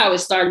so that's how it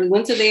started. We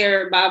went to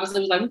their Bible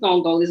study, like, we're going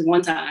to go this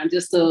one time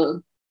just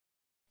to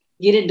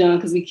get it done,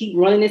 because we keep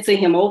running into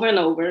him over and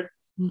over.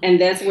 Mm-hmm.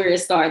 And that's where it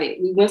started.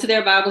 We went to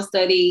their Bible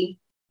study,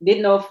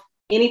 didn't know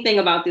anything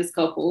about this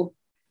couple,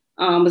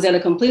 was at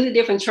a completely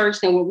different church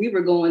than what we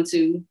were going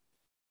to.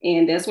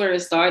 And that's where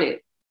it started.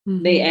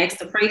 Mm-hmm. They asked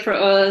to pray for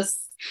us.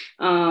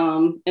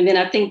 And then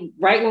I think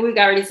right when we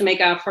got ready to make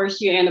our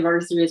first year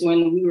anniversary is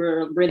when we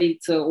were ready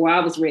to, or I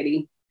was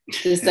ready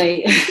to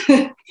say,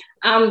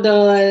 I'm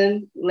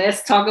done.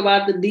 Let's talk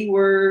about the D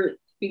word.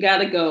 We got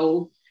to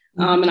go.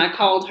 And I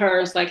called her.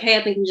 It's like, hey,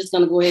 I think we're just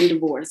going to go ahead and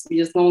divorce.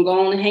 We're just going to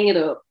go on and hang it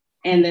up.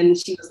 And then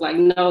she was like,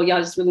 no,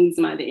 y'all just really need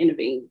somebody to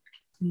intervene.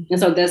 And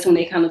so that's when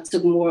they kind of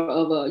took more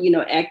of a,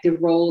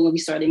 active role. And we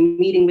started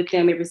meeting with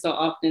them every so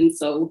often.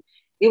 So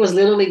it was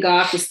literally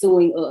God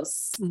pursuing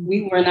us. Mm-hmm.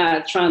 We were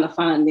not trying to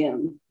find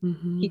them.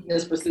 Mm-hmm. He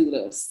just pursued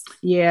us.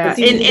 Yeah.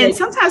 And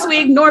sometimes we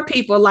ignore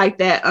people like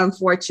that,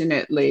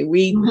 unfortunately.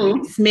 We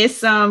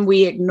dismiss them,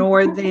 we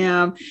ignore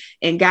them,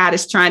 and God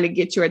is trying to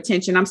get your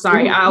attention. I'm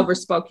sorry, I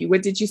overspoke you.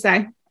 What did you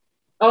say?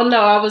 Oh,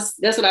 no,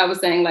 that's what I was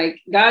saying.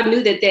 Like, God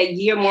knew that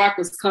year mark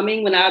was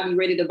coming when I'd be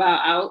ready to bow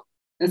out.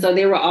 And so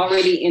they were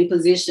already in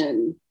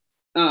position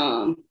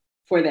for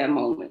that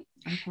moment.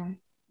 Okay.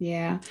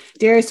 Yeah.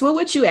 Darius, what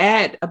would you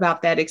add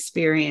about that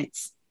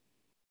experience?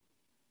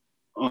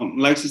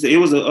 Like she said, it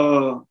was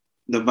a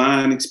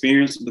divine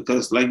experience,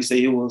 because like you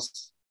say, it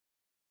was,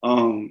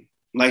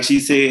 like she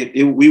said,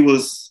 we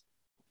was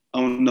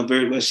on the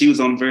verge, well, she was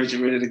on the verge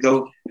of ready to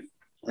go.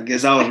 I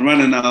guess I was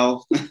running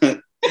off. He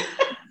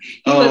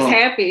was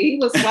happy. He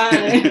was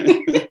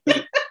fine.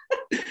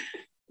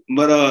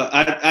 But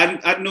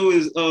I knew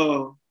it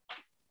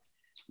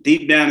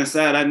deep down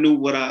inside, I knew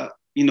what I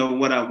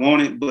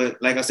wanted, but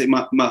like I said,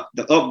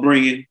 the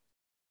upbringing,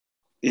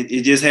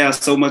 it just has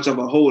so much of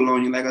a hold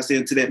on you. Like I said,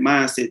 until that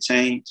mindset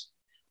change,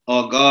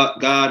 or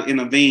God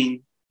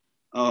intervene,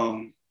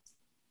 and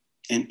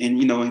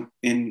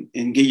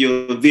give you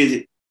a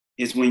visit,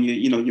 is when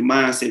your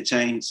mindset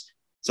changed.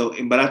 So,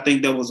 but I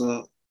think that was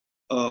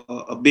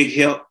a big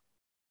help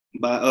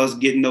by us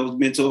getting those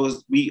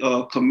mentors. We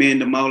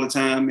commend them all the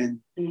time, and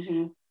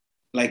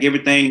like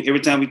every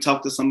time we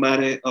talk to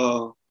somebody,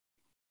 or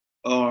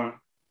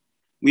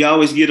we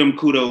always give them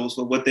kudos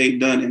for what they've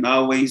done, and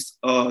always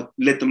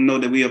let them know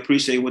that we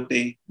appreciate what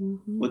they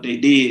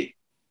did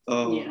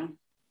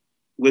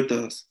with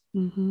us.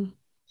 Mm-hmm.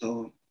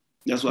 So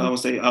that's why I would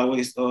say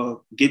always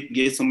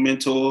get some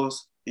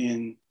mentors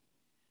and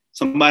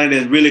somebody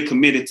that's really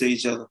committed to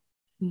each other.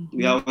 Mm-hmm.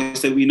 We always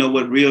say we know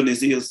what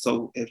realness is.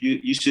 So if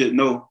you should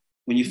know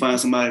when you find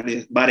somebody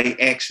that by their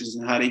actions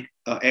and how they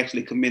are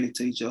actually committed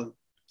to each other.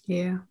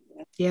 Yeah.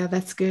 Yeah,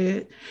 that's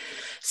good.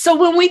 So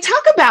when we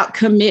talk about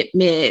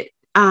commitment,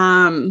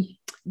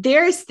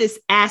 there's this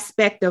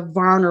aspect of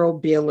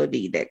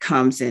vulnerability that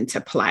comes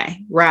into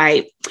play,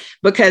 right?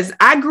 Because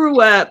I grew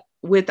up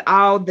with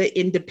all the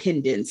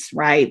independence,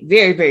 right?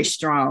 Very, very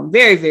strong,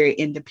 very, very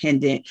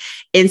independent.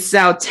 And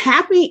so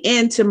tapping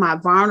into my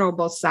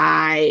vulnerable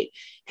side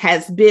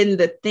has been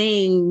the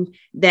thing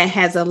that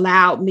has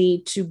allowed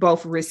me to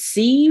both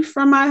receive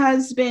from my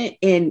husband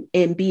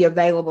and be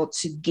available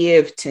to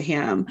give to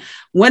him.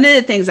 One of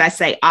the things I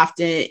say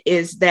often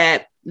is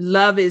that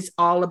love is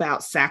all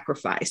about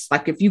sacrifice.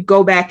 Like if you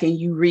go back and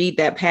you read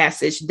that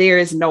passage, there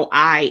is no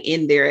I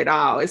in there at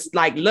all. It's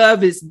like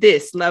love is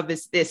this, love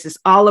is this. It's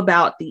all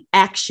about the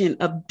action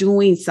of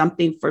doing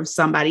something for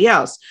somebody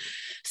else.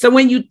 So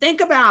when you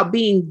think about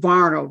being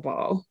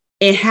vulnerable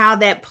and how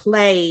that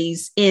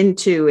plays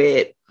into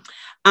it,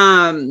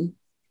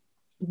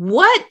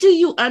 what do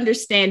you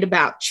understand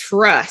about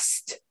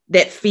trust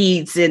that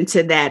feeds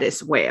into that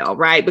as well,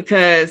 right?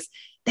 Because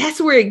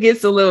that's where it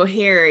gets a little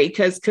hairy,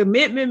 because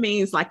commitment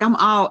means like I'm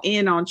all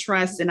in on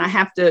trust, and I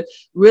have to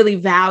really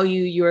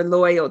value your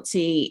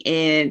loyalty,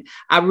 and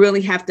I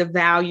really have to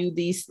value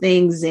these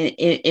things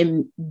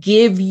and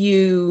give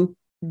you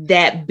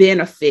that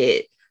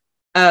benefit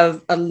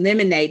of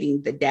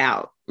eliminating the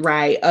doubt,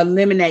 right?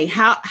 Eliminate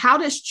how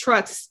does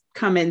trust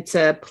come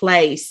into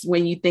place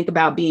when you think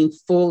about being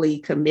fully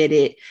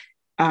committed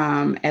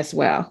as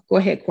well? Go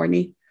ahead,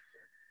 Courtney.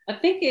 I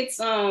think it's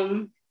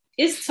tough.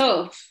 It's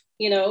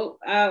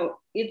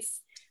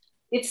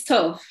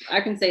tough.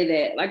 I can say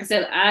that. Like I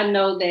said, I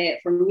know that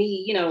for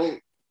me,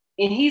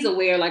 and he's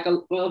aware like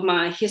of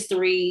my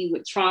history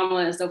with trauma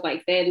and stuff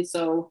like that. And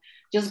so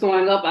just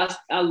growing up,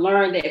 I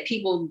learned that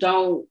people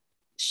don't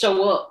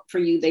show up for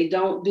you. They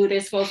don't do what they're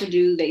supposed to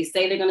do. They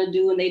say they're going to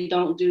do and they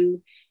don't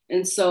do.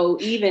 And so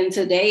even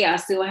today, I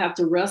still have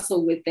to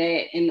wrestle with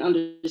that and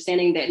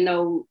understanding that,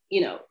 no,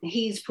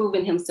 he's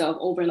proven himself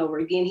over and over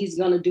again. He's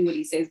going to do what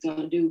he says he's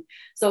going to do.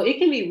 So it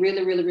can be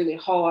really, really, really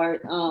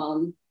hard.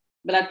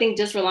 But I think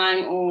just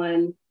relying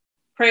on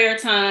prayer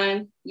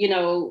time,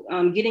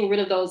 getting rid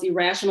of those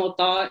irrational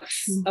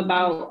thoughts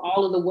about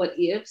all of the what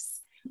ifs,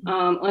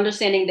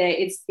 understanding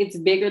that it's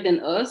bigger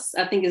than us,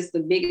 I think is the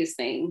biggest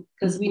thing.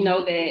 Because we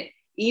know that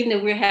even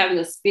if we're having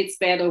a spit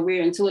spat or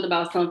we're into it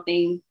about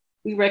something,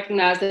 we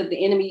recognize that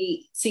the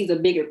enemy sees a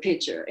bigger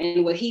picture.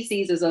 And what he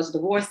sees is us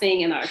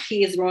divorcing and our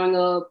kids growing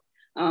up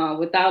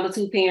without the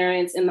two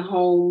parents in the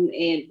home,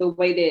 and the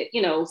way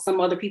that,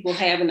 some other people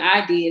have, and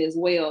I did as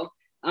well.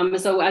 And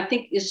so I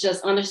think it's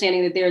just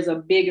understanding that there's a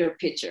bigger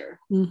picture.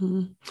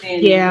 Mm-hmm.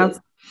 Yeah,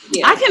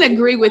 I can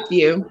agree with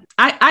you.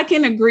 I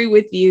can agree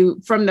with you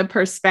from the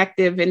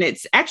perspective, and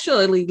it's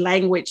actually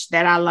language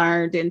that I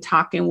learned in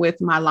talking with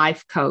my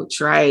life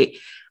coach, right?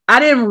 I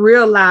didn't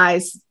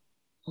realize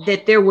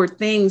that there were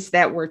things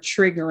that were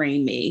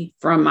triggering me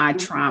from my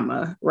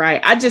trauma,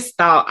 right? I just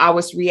thought I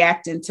was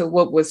reacting to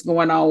what was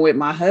going on with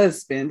my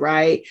husband,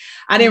 right?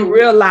 I didn't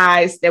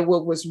realize that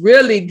what was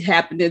really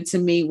happening to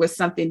me was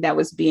something that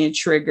was being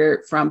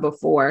triggered from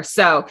before.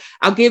 So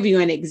I'll give you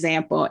an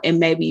example and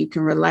maybe you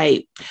can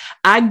relate.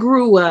 I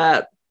grew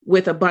up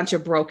with a bunch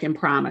of broken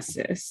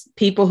promises,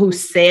 people who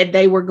said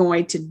they were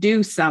going to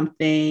do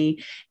something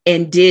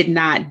and did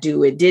not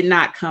do it, did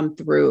not come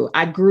through.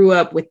 I grew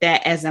up with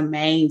that as a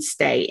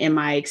mainstay in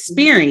my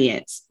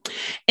experience.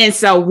 And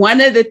so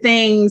one of the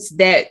things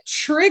that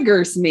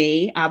triggers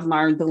me, I've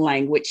learned the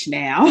language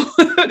now,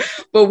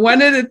 but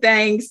one of the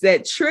things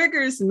that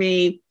triggers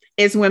me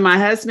is when my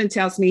husband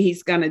tells me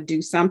he's going to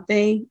do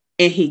something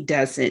and he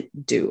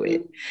doesn't do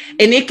it.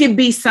 And it can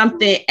be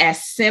something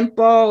as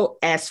simple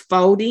as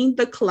folding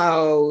the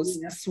clothes,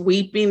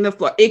 sweeping the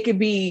floor.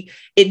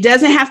 It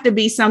doesn't have to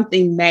be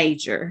something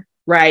major,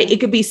 right?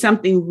 It could be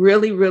something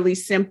really, really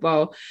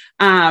simple.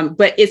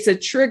 But it's a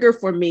trigger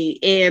for me.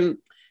 And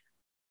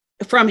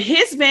from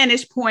his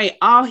vantage point,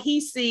 all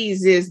he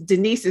sees is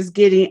Denise is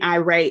getting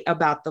irate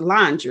about the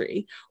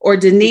laundry, or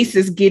Denise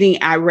is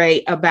getting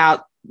irate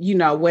about,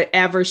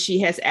 whatever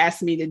she has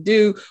asked me to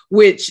do,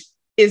 which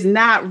is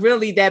not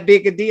really that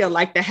big a deal.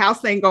 Like the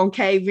house ain't gonna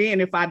cave in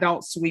if I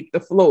don't sweep the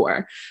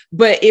floor.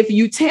 But if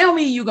you tell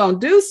me you're gonna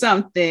do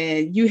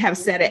something, you have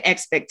set an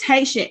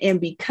expectation.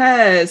 And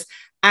because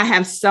I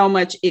have so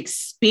much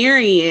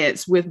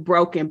experience with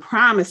broken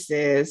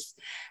promises,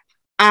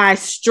 I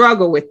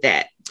struggle with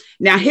that.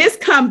 Now, his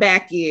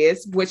comeback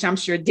is, which I'm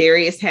sure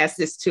Darius has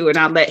this too, and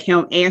I'll let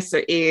him answer,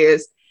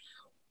 is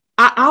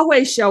I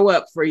always show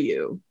up for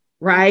you.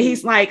 Right.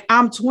 He's like,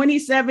 I'm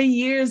 27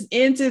 years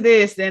into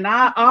this and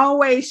I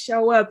always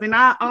show up and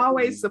I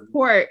always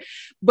support.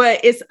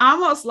 But it's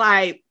almost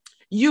like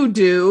you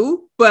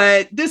do,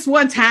 but this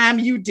one time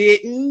you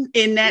didn't.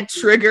 And that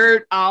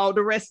triggered all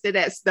the rest of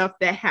that stuff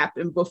that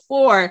happened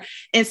before.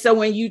 And so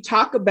when you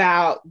talk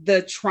about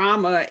the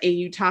trauma and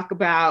you talk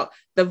about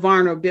the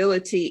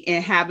vulnerability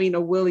and having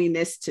a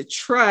willingness to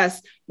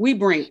trust, we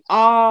bring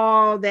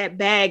all that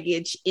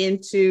baggage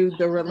into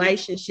the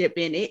relationship,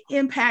 and it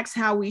impacts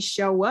how we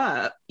show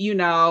up,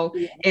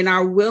 and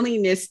our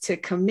willingness to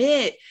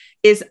commit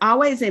is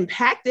always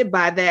impacted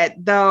by that,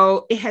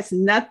 though it has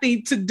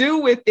nothing to do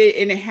with it.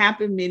 And it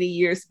happened many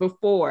years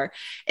before.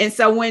 And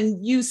so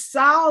when you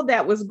saw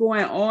that was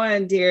going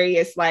on,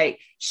 Darius, like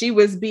she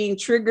was being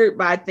triggered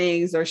by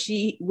things, or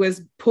she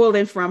was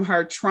pulling from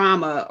her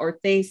trauma or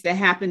things that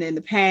happened in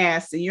the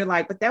past. And you're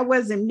like, but that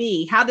wasn't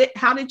me. How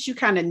did you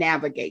kind of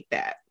navigate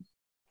that?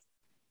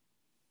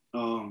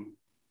 I'm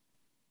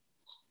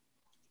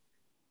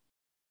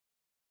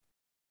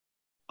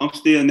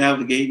still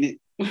navigating it.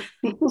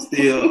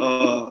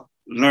 Still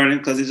learning,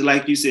 because it's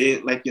like you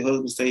said, like your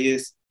husband say,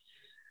 is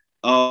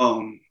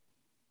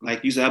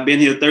like you said, I've been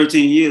here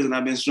 13 years and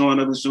I've been showing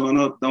up.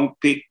 Don't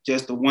pick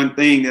just the one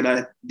thing that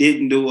I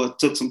didn't do or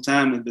took some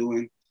time to do,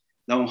 and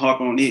don't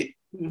harp on it.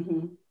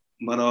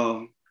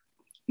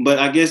 But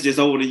I guess just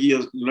over the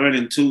years,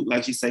 learning too,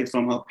 like you say,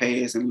 from her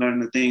past and learning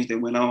the things that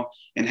went on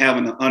and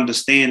having an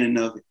understanding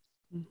of it,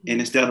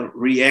 and instead of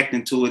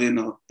reacting to it in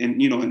the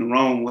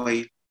wrong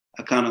way,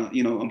 kind of,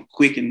 I'm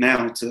quickened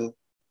now to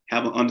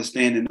have an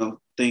understanding of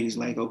things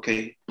like,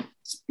 okay,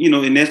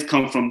 and that's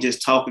come from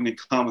just talking and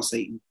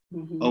conversating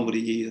over the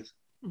years.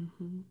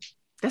 Mm-hmm.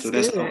 That's so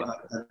that's how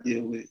I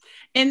deal with it.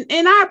 And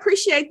I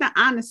appreciate the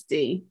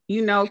honesty,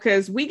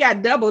 because we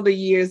got double the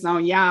years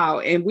on y'all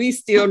and we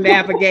still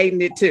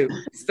navigating it too.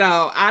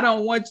 So I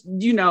don't want,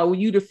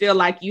 you to feel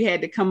like you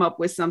had to come up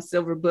with some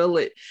silver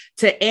bullet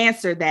to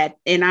answer that.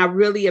 And I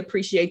really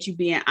appreciate you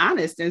being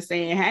honest and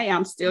saying, hey,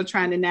 I'm still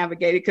trying to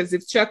navigate it. Because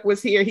if Chuck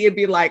was here, he'd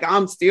be like,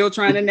 I'm still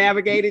trying to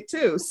navigate it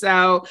too.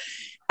 So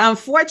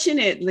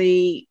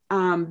unfortunately,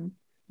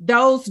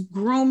 those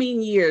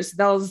grooming years,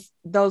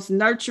 those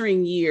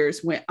nurturing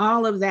years, when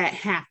all of that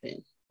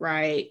happened,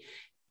 right?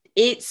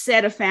 It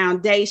set a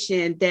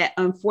foundation that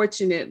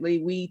unfortunately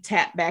we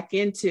tap back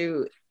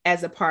into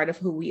as a part of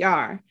who we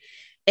are.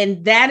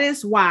 And that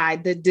is why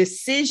the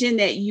decision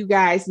that you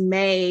guys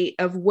made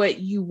of what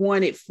you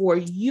wanted for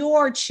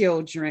your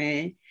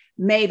children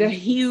made a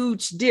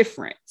huge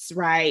difference,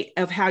 right?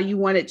 Of how you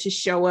wanted to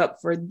show up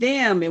for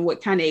them and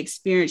what kind of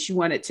experience you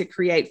wanted to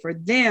create for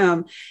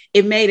them.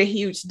 It made a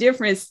huge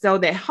difference so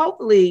that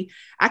hopefully,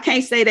 I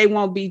can't say they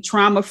won't be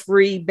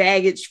trauma-free,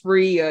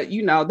 baggage-free,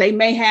 they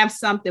may have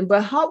something,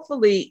 but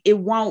hopefully it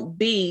won't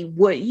be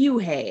what you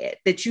had,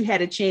 that you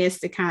had a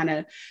chance to kind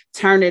of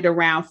turn it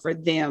around for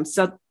them.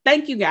 So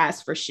thank you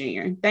guys for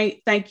sharing.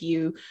 Thank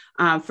you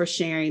for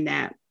sharing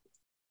that.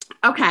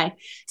 Okay,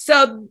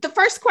 so the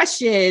first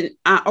question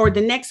or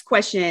the next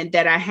question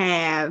that I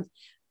have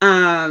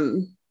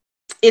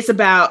is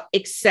about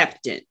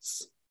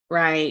acceptance,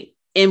 right?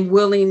 And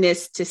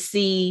willingness to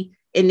see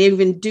and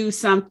even do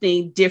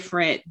something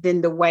different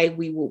than the way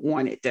we would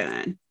want it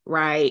done,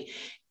 right?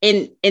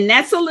 And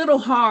that's a little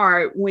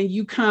hard when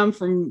you come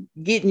from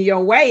getting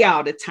your way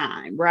all the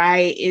time,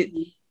 right?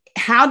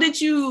 How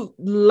did you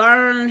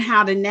learn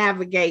how to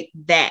navigate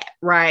that,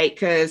 right?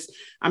 Because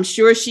I'm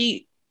sure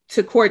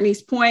to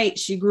Courtney's point,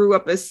 she grew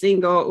up a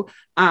single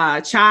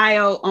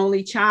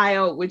only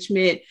child, which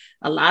meant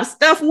a lot of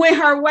stuff went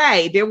her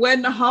way. There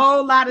wasn't a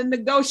whole lot of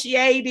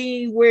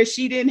negotiating where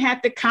she didn't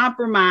have to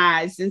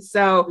compromise. And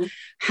so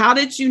how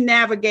did you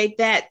navigate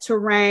that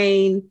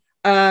terrain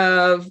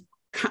of,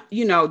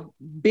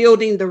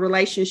 building the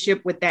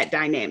relationship with that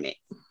dynamic?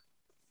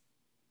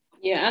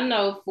 Yeah, I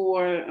know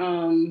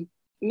for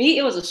me,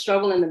 it was a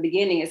struggle in the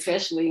beginning,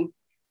 especially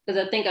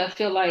because I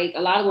feel like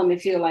a lot of women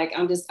feel like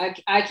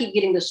I keep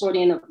getting the short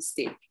end of the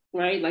stick,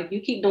 right? Like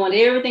you keep doing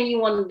everything you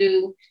want to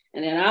do.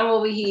 And then I'm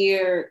over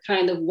here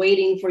kind of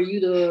waiting for you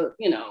to,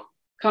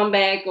 come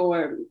back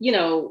or,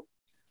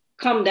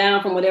 come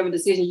down from whatever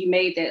decision you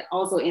made that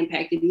also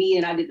impacted me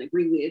and I didn't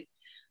agree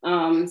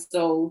with.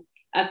 So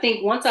I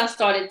think once I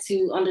started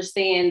to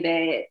understand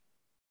that,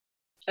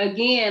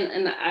 again,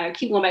 and I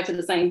keep going back to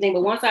the same thing,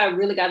 but once I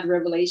really got the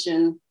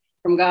revelation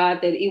from God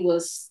that it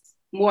was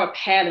more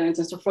patterns.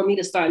 And so for me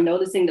to start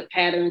noticing the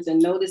patterns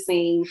and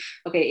noticing,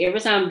 okay, every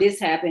time this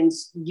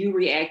happens, you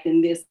react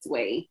in this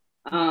way.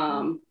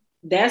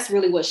 That's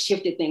really what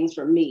shifted things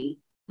for me.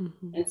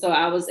 Mm-hmm. And so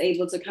I was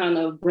able to kind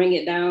of bring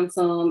it down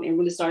some and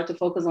really start to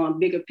focus on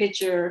bigger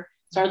picture,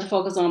 start to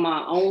focus on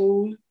my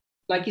own,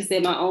 like you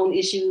said, my own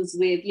issues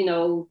with,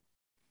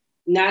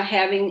 not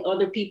having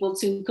other people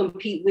to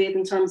compete with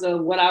in terms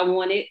of what I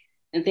wanted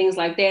and things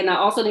like that. And I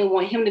also didn't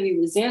want him to be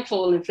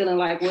resentful and feeling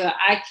like, well,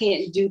 I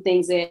can't do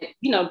things that,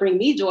 bring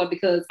me joy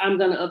because I'm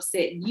going to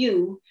upset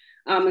you.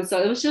 And so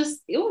it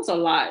was a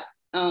lot.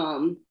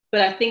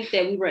 But I think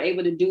that we were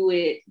able to do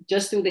it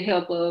just through the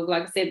help of,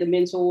 like I said, the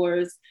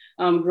mentors,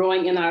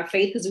 growing in our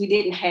faith, because we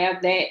didn't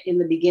have that in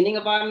the beginning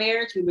of our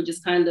marriage. We were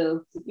just kind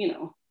of,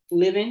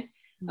 living.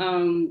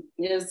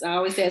 As I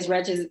always say, as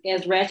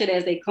ratchet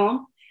as they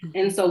come.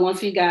 And so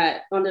once we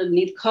got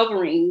underneath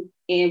covering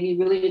and we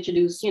really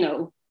introduced,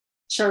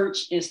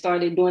 church and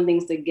started doing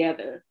things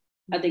together,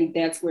 I think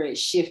that's where it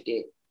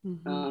shifted.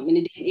 Mm-hmm.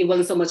 And it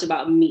wasn't so much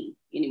about me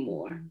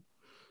anymore.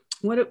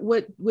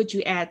 What would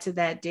you add to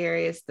that,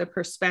 Darius? The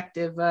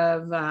perspective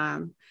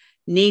of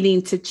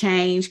needing to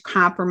change,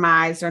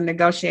 compromise, or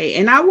negotiate.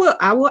 And I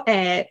will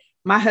add,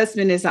 my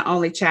husband is an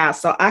only child,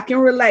 so I can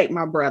relate.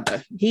 My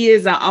brother, he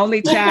is an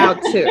only child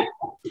too.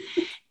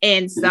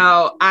 And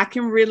so I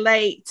can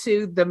relate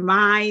to the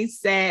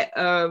mindset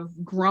of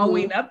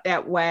growing up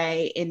that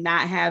way and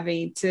not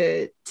having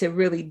to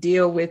really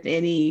deal with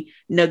any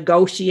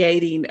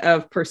negotiating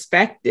of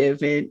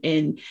perspective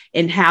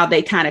and how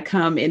they kind of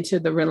come into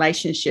the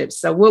relationship.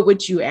 So what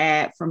would you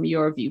add from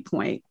your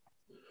viewpoint?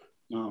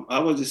 I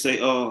would just say,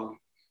 I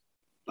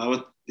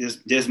would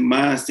just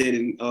mindset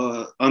and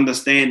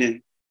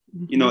understanding,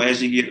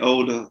 as you get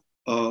older,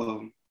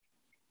 and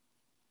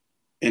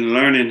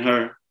learning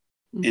her.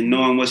 And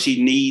knowing what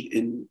she need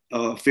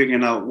and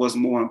figuring out what's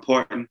more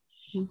important.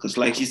 Because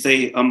like you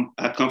say,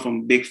 I come from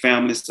a big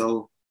family.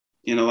 So,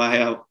 I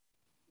have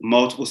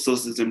multiple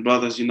sisters and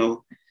brothers,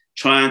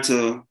 trying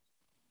to,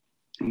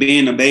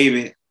 being a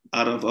baby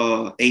out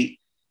of 8,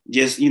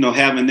 just,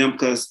 having them,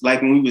 because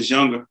like when we was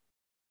younger,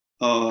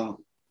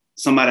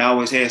 somebody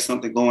always had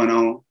something going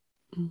on.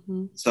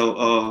 Mm-hmm.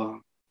 So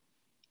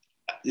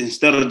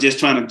instead of just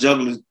trying to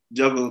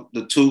juggle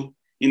the two,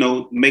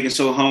 making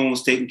sure home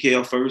was taken care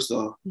of first.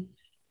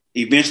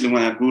 Eventually,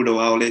 when I grew though,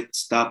 all that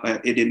stopped.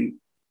 It didn't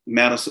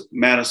matter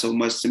so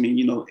much to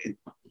me.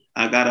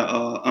 I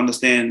gotta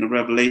understand the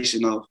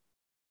revelation of,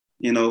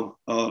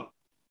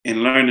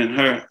 and learning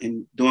her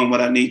and doing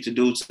what I need to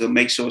do to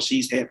make sure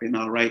she's happy and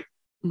all right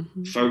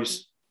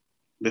first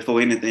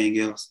before anything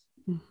else.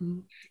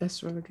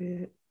 That's really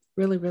good.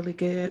 Really, really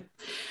good.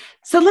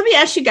 So let me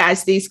ask you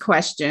guys these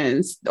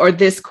questions, or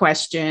this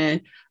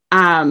question.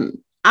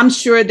 I'm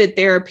sure that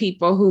there are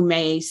people who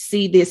may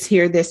see this,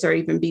 hear this, or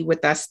even be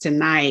with us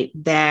tonight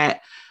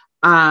that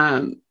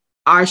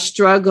are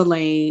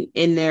struggling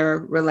in their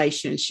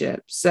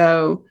relationship.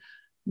 So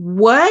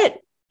what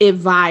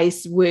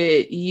advice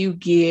would you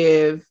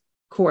give,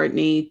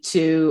 Courtney,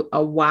 to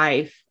a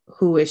wife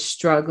who is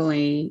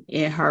struggling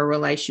in her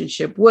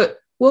relationship? What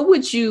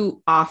would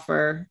you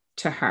offer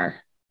to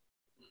her?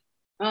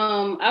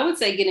 I would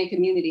say get in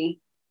community.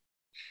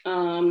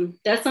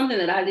 That's something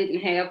that I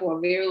didn't have for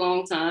a very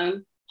long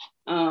time.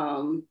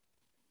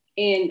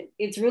 And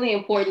it's really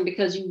important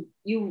because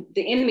the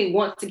enemy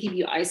wants to keep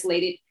you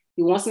isolated.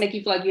 He wants to make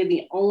you feel like you're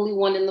the only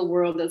one in the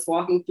world that's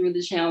walking through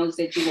the challenge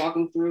that you're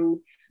walking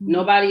through.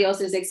 Nobody else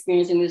is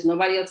experiencing this.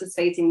 Nobody else is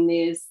facing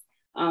this.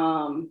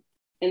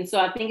 And so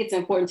I think it's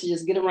important to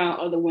just get around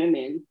other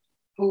women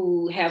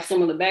who have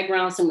similar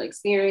backgrounds, similar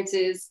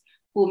experiences,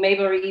 who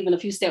maybe are even a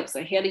few steps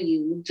ahead of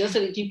you, just so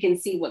that you can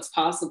see what's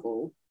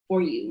possible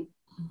for you,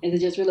 and to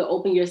just really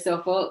open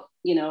yourself up,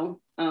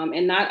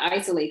 and not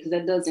isolate,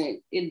 because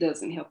it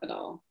doesn't help at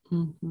all.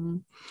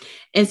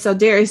 And so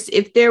Darius,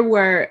 if there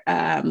were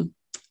a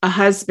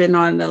husband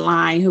on the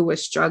line who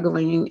was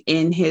struggling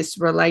in his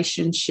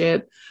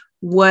relationship,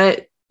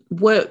 what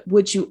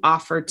would you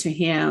offer to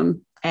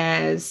him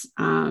as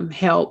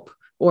help,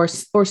 or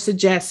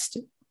suggest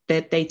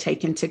that they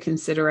take into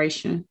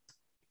consideration?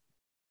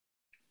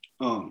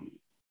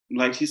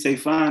 Like she say,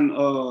 find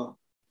a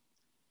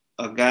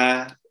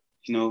guy,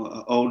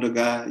 an older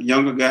guy,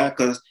 younger guy,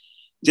 because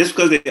just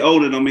because they're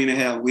older don't mean they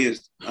have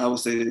wisdom. I would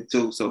say that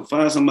too. So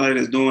find somebody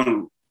that's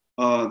doing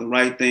the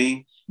right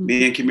thing,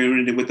 be in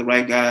community with the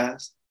right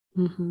guys,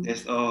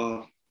 that's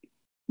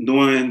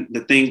doing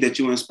the things that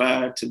you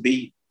inspired to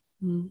be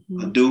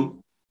or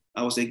do.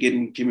 I would say get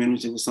in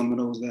community with some of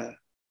those guys,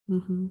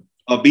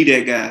 or be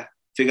that guy.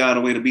 Figure out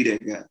a way to be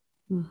that guy.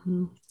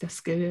 That's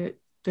good.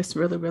 That's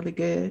really, really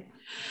good.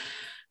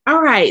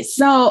 All right.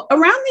 So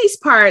around these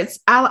parts,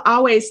 I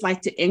always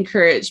like to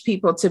encourage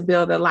people to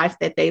build a life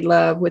that they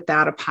love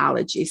without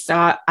apology.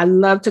 So I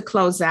love to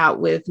close out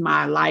with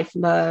my life,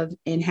 love,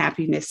 and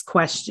happiness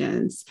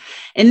questions.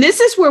 And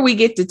this is where we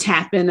get to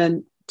tap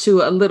into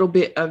a little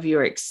bit of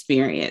your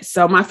experience.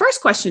 So my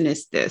first question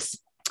is this: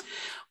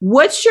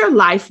 what's your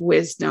life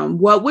wisdom?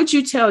 What would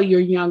you tell your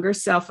younger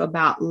self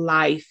about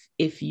life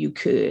if you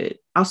could?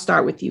 I'll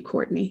start with you,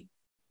 Courtney.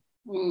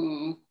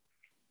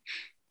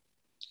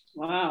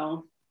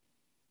 Wow.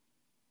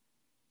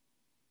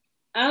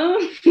 I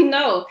don't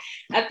know.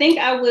 I think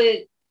I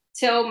would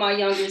tell my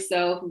younger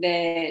self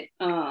that,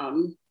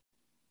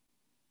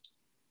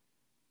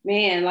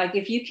 like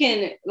if you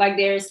can, like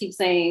Darius keeps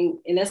saying,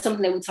 and that's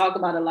something that we talk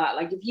about a lot,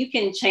 like if you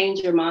can change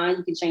your mind,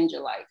 you can change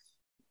your life.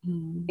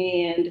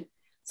 And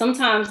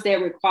sometimes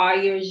that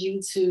requires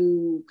you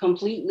to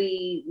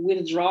completely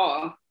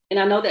withdraw. And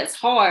I know that's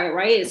hard,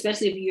 right?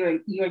 Especially if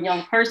you're a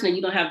young person and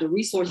you don't have the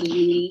resources you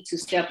need to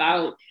step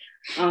out.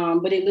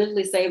 But it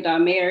literally saved our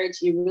marriage.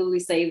 It really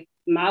saved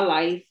my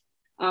life.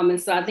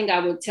 And so I think I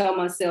would tell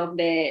myself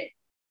that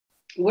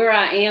where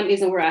I am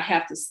isn't where I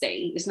have to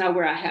stay. It's not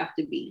where I have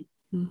to be.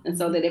 And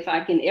so that if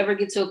I can ever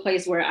get to a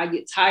place where I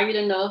get tired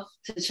enough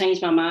to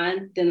change my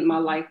mind, then my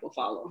life will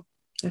follow.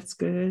 That's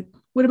good.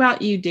 What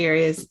about you,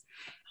 Darius?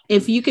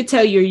 If you could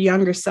tell your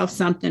younger self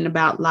something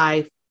about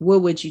life,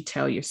 what would you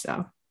tell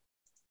yourself?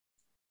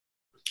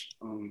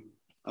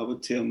 I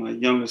would tell my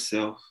younger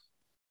self,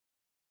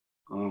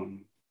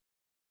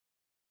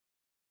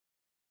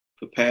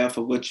 prepare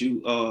for what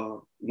you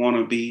want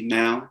to be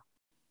now.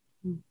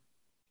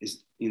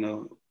 It's,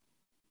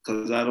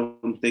 because I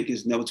don't think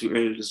it's never too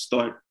early to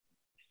start.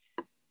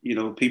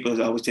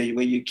 People always tell you,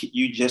 well,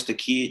 you just a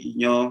kid,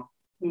 you're young,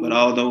 but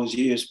all those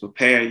years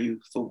prepare you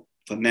for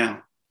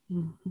now.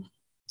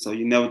 So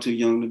you're never too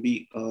young to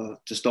be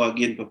to start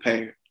getting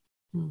prepared.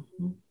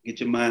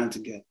 Get your mind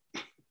together.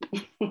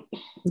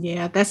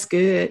 Yeah, that's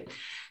good.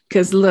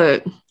 Because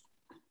look,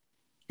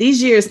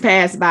 these years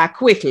pass by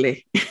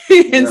quickly.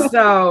 And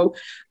so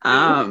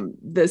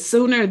the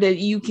sooner that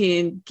you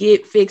can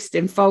get fixed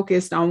and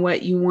focused on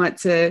what you want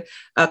to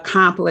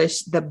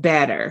accomplish, the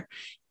better.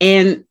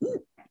 And,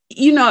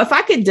 if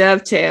I could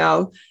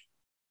dovetail,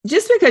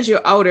 just because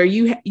you're older,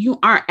 you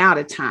aren't out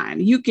of time.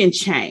 You can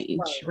change,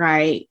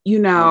 right?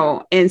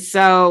 And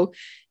so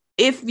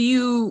if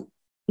you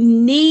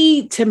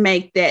need to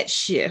make that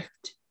shift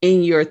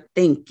in your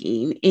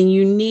thinking and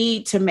you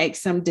need to make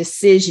some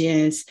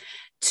decisions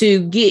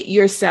to get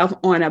yourself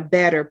on a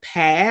better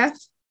path,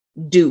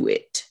 do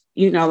it.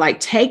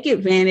 Take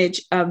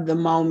advantage of the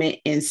moment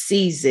and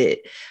seize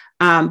it.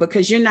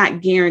 because you're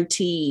not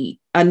guaranteed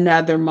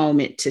another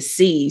moment to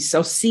seize.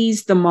 So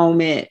seize the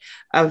moment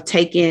of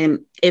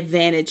taking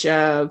advantage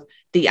of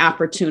the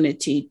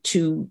opportunity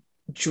to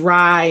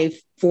drive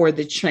for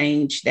the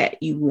change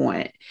that you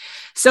want.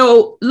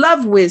 So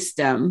love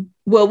wisdom.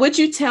 Well, would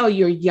you tell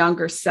your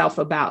younger self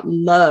about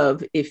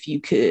love if you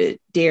could,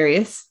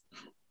 Darius?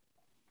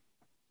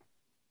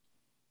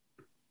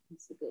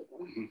 That's a good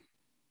one.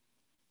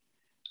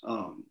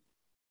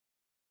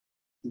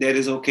 That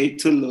it's okay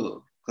to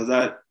love,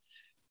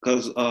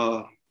 because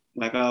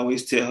like I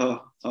always tell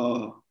her,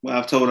 well,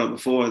 I've told her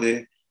before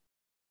that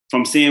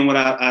from seeing what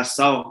I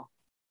saw,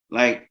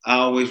 like I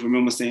always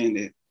remember saying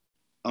that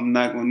I'm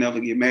not gonna never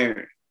get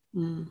married.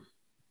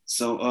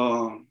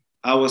 So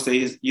I would say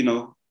it's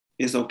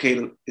okay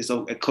to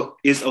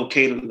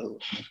love.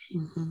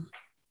 Mm-hmm.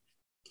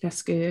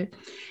 That's good.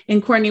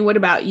 And Courtney, what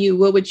about you?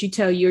 What would you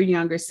tell your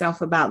younger self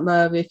about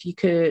love if you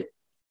could?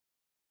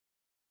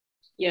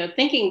 Yeah,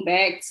 thinking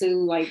back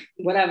to like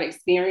what I've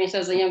experienced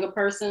as a younger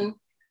person,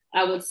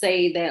 I would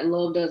say that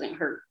love doesn't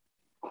hurt.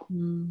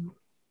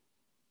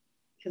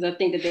 Because I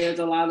think that there's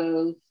a lot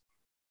of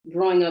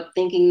growing up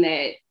thinking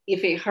that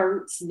if it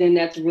hurts, then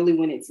that's really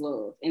when it's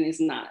love, and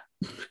it's not.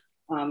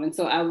 And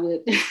so I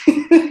would,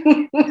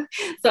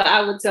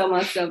 tell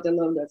myself that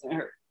love doesn't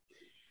hurt.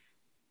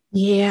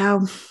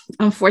 Yeah,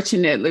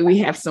 unfortunately, we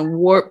have some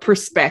warped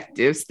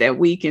perspectives that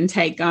we can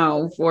take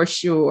on for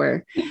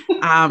sure,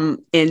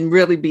 and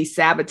really be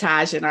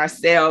sabotaging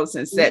ourselves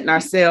and setting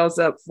ourselves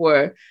up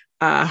for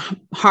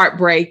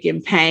heartbreak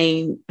and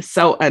pain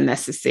so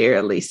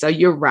unnecessarily. So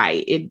you're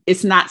right.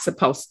 It's not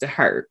supposed to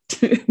hurt.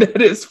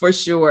 That is for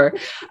sure.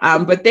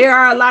 But there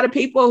are a lot of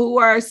people who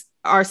are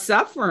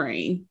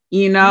suffering,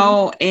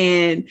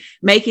 and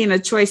making a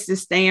choice to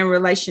stay in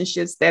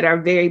relationships that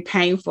are very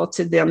painful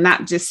to them,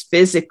 not just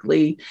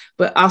physically,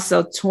 but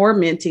also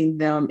tormenting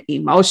them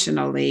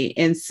emotionally.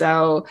 And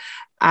so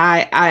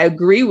I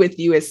agree with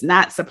you. It's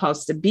not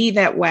supposed to be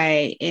that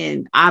way.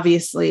 And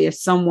obviously, if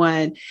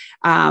someone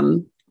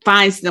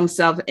finds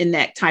themselves in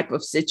that type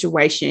of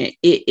situation,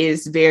 it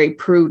is very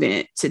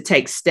prudent to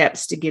take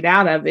steps to get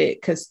out of it,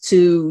 because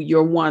to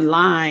your one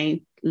line,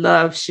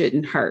 love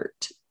shouldn't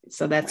hurt.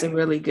 So that's a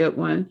really good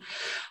one.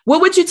 What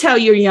would you tell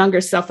your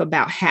younger self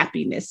about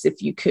happiness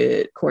if you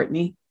could,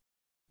 Courtney?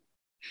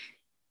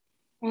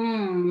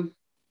 I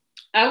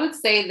would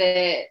say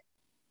that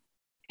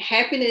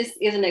happiness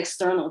is an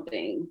external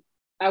thing.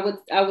 I would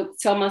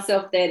tell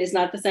myself that it's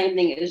not the same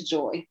thing as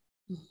joy.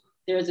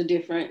 There's a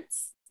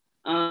difference.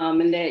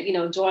 And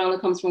that, joy only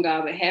comes from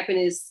God, but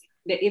happiness,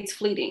 that it's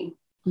fleeting.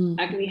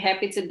 I can be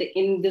happy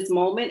in this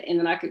moment, and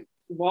then I could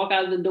walk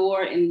out of the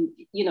door and,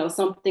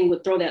 something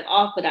would throw that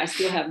off, but I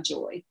still have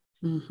joy.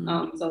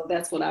 So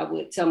that's what I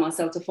would tell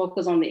myself, to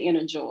focus on the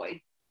inner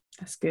joy.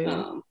 That's good.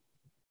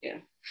 Yeah.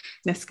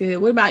 That's good.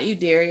 What about you,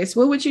 Darius?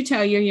 What would you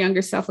tell your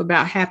younger self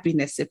about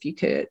happiness if you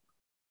could?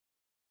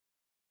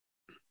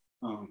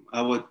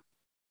 I would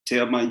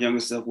tell my younger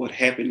self what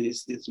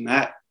happiness is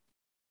not.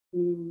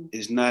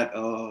 It's not,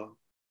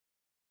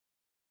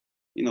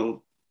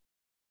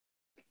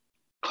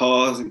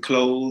 cars and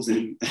clothes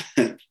and,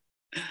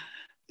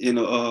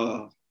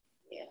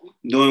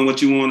 doing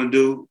what you want to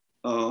do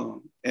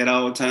at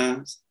all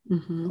times. I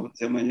would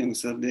tell my younger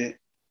self that.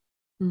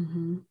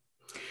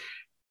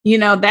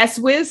 That's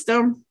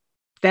wisdom.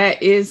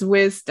 That is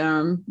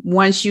wisdom.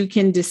 Once you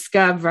can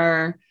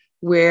discover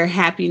where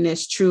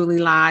happiness truly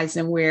lies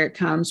and where it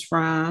comes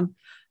from,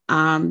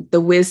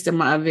 the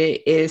wisdom of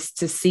it is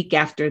to seek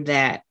after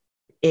that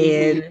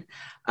and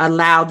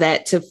allow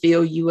that to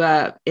fill you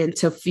up and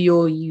to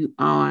fuel you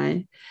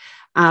on.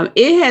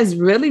 It has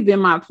really been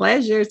my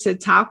pleasure to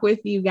talk with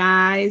you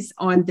guys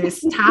on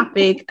this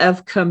topic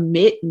of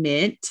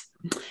commitment.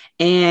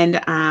 And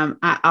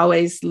I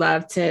always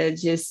love to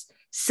just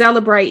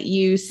celebrate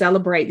you,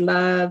 celebrate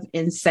love,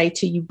 and say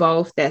to you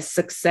both that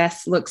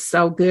success looks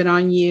so good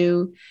on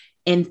you.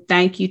 And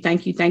thank you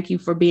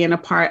for being a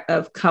part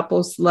of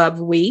Couples Love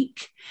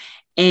Week.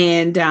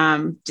 And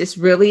just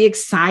really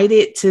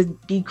excited to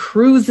be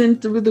cruising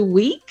through the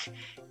week.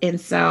 And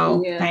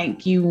so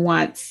Thank you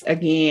once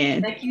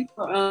again. Thank you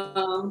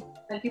for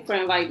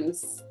inviting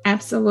us.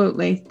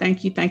 Absolutely.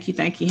 Thank you.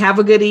 Have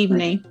a good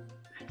evening.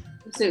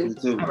 You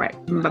too. All right.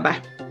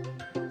 Bye-bye.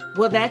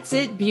 Well, that's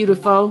it,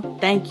 beautiful.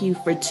 Thank you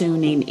for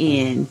tuning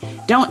in.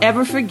 Don't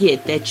ever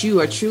forget that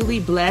you are truly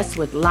blessed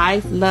with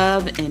life,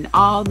 love, and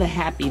all the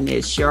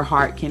happiness your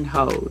heart can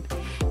hold.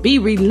 Be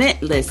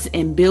relentless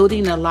in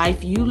building a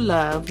life you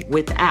love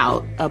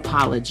without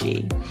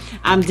apology.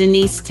 I'm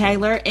Denise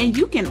Taylor, and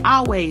you can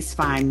always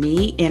find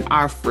me in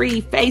our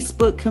free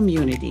Facebook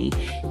community.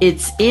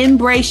 It's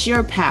Embrace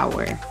Your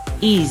Power,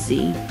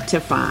 easy to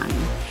find.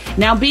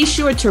 Now be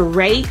sure to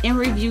rate and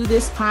review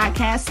this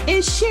podcast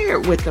and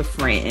share it with a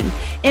friend.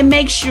 And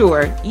make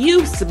sure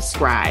you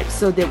subscribe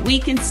so that we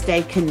can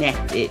stay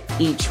connected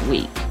each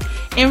week.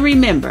 And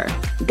remember,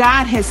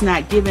 God has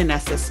not given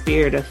us a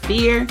spirit of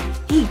fear.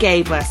 He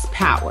gave us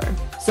power.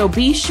 So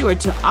be sure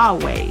to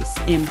always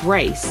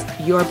embrace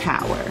your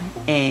power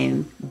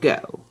and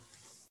go.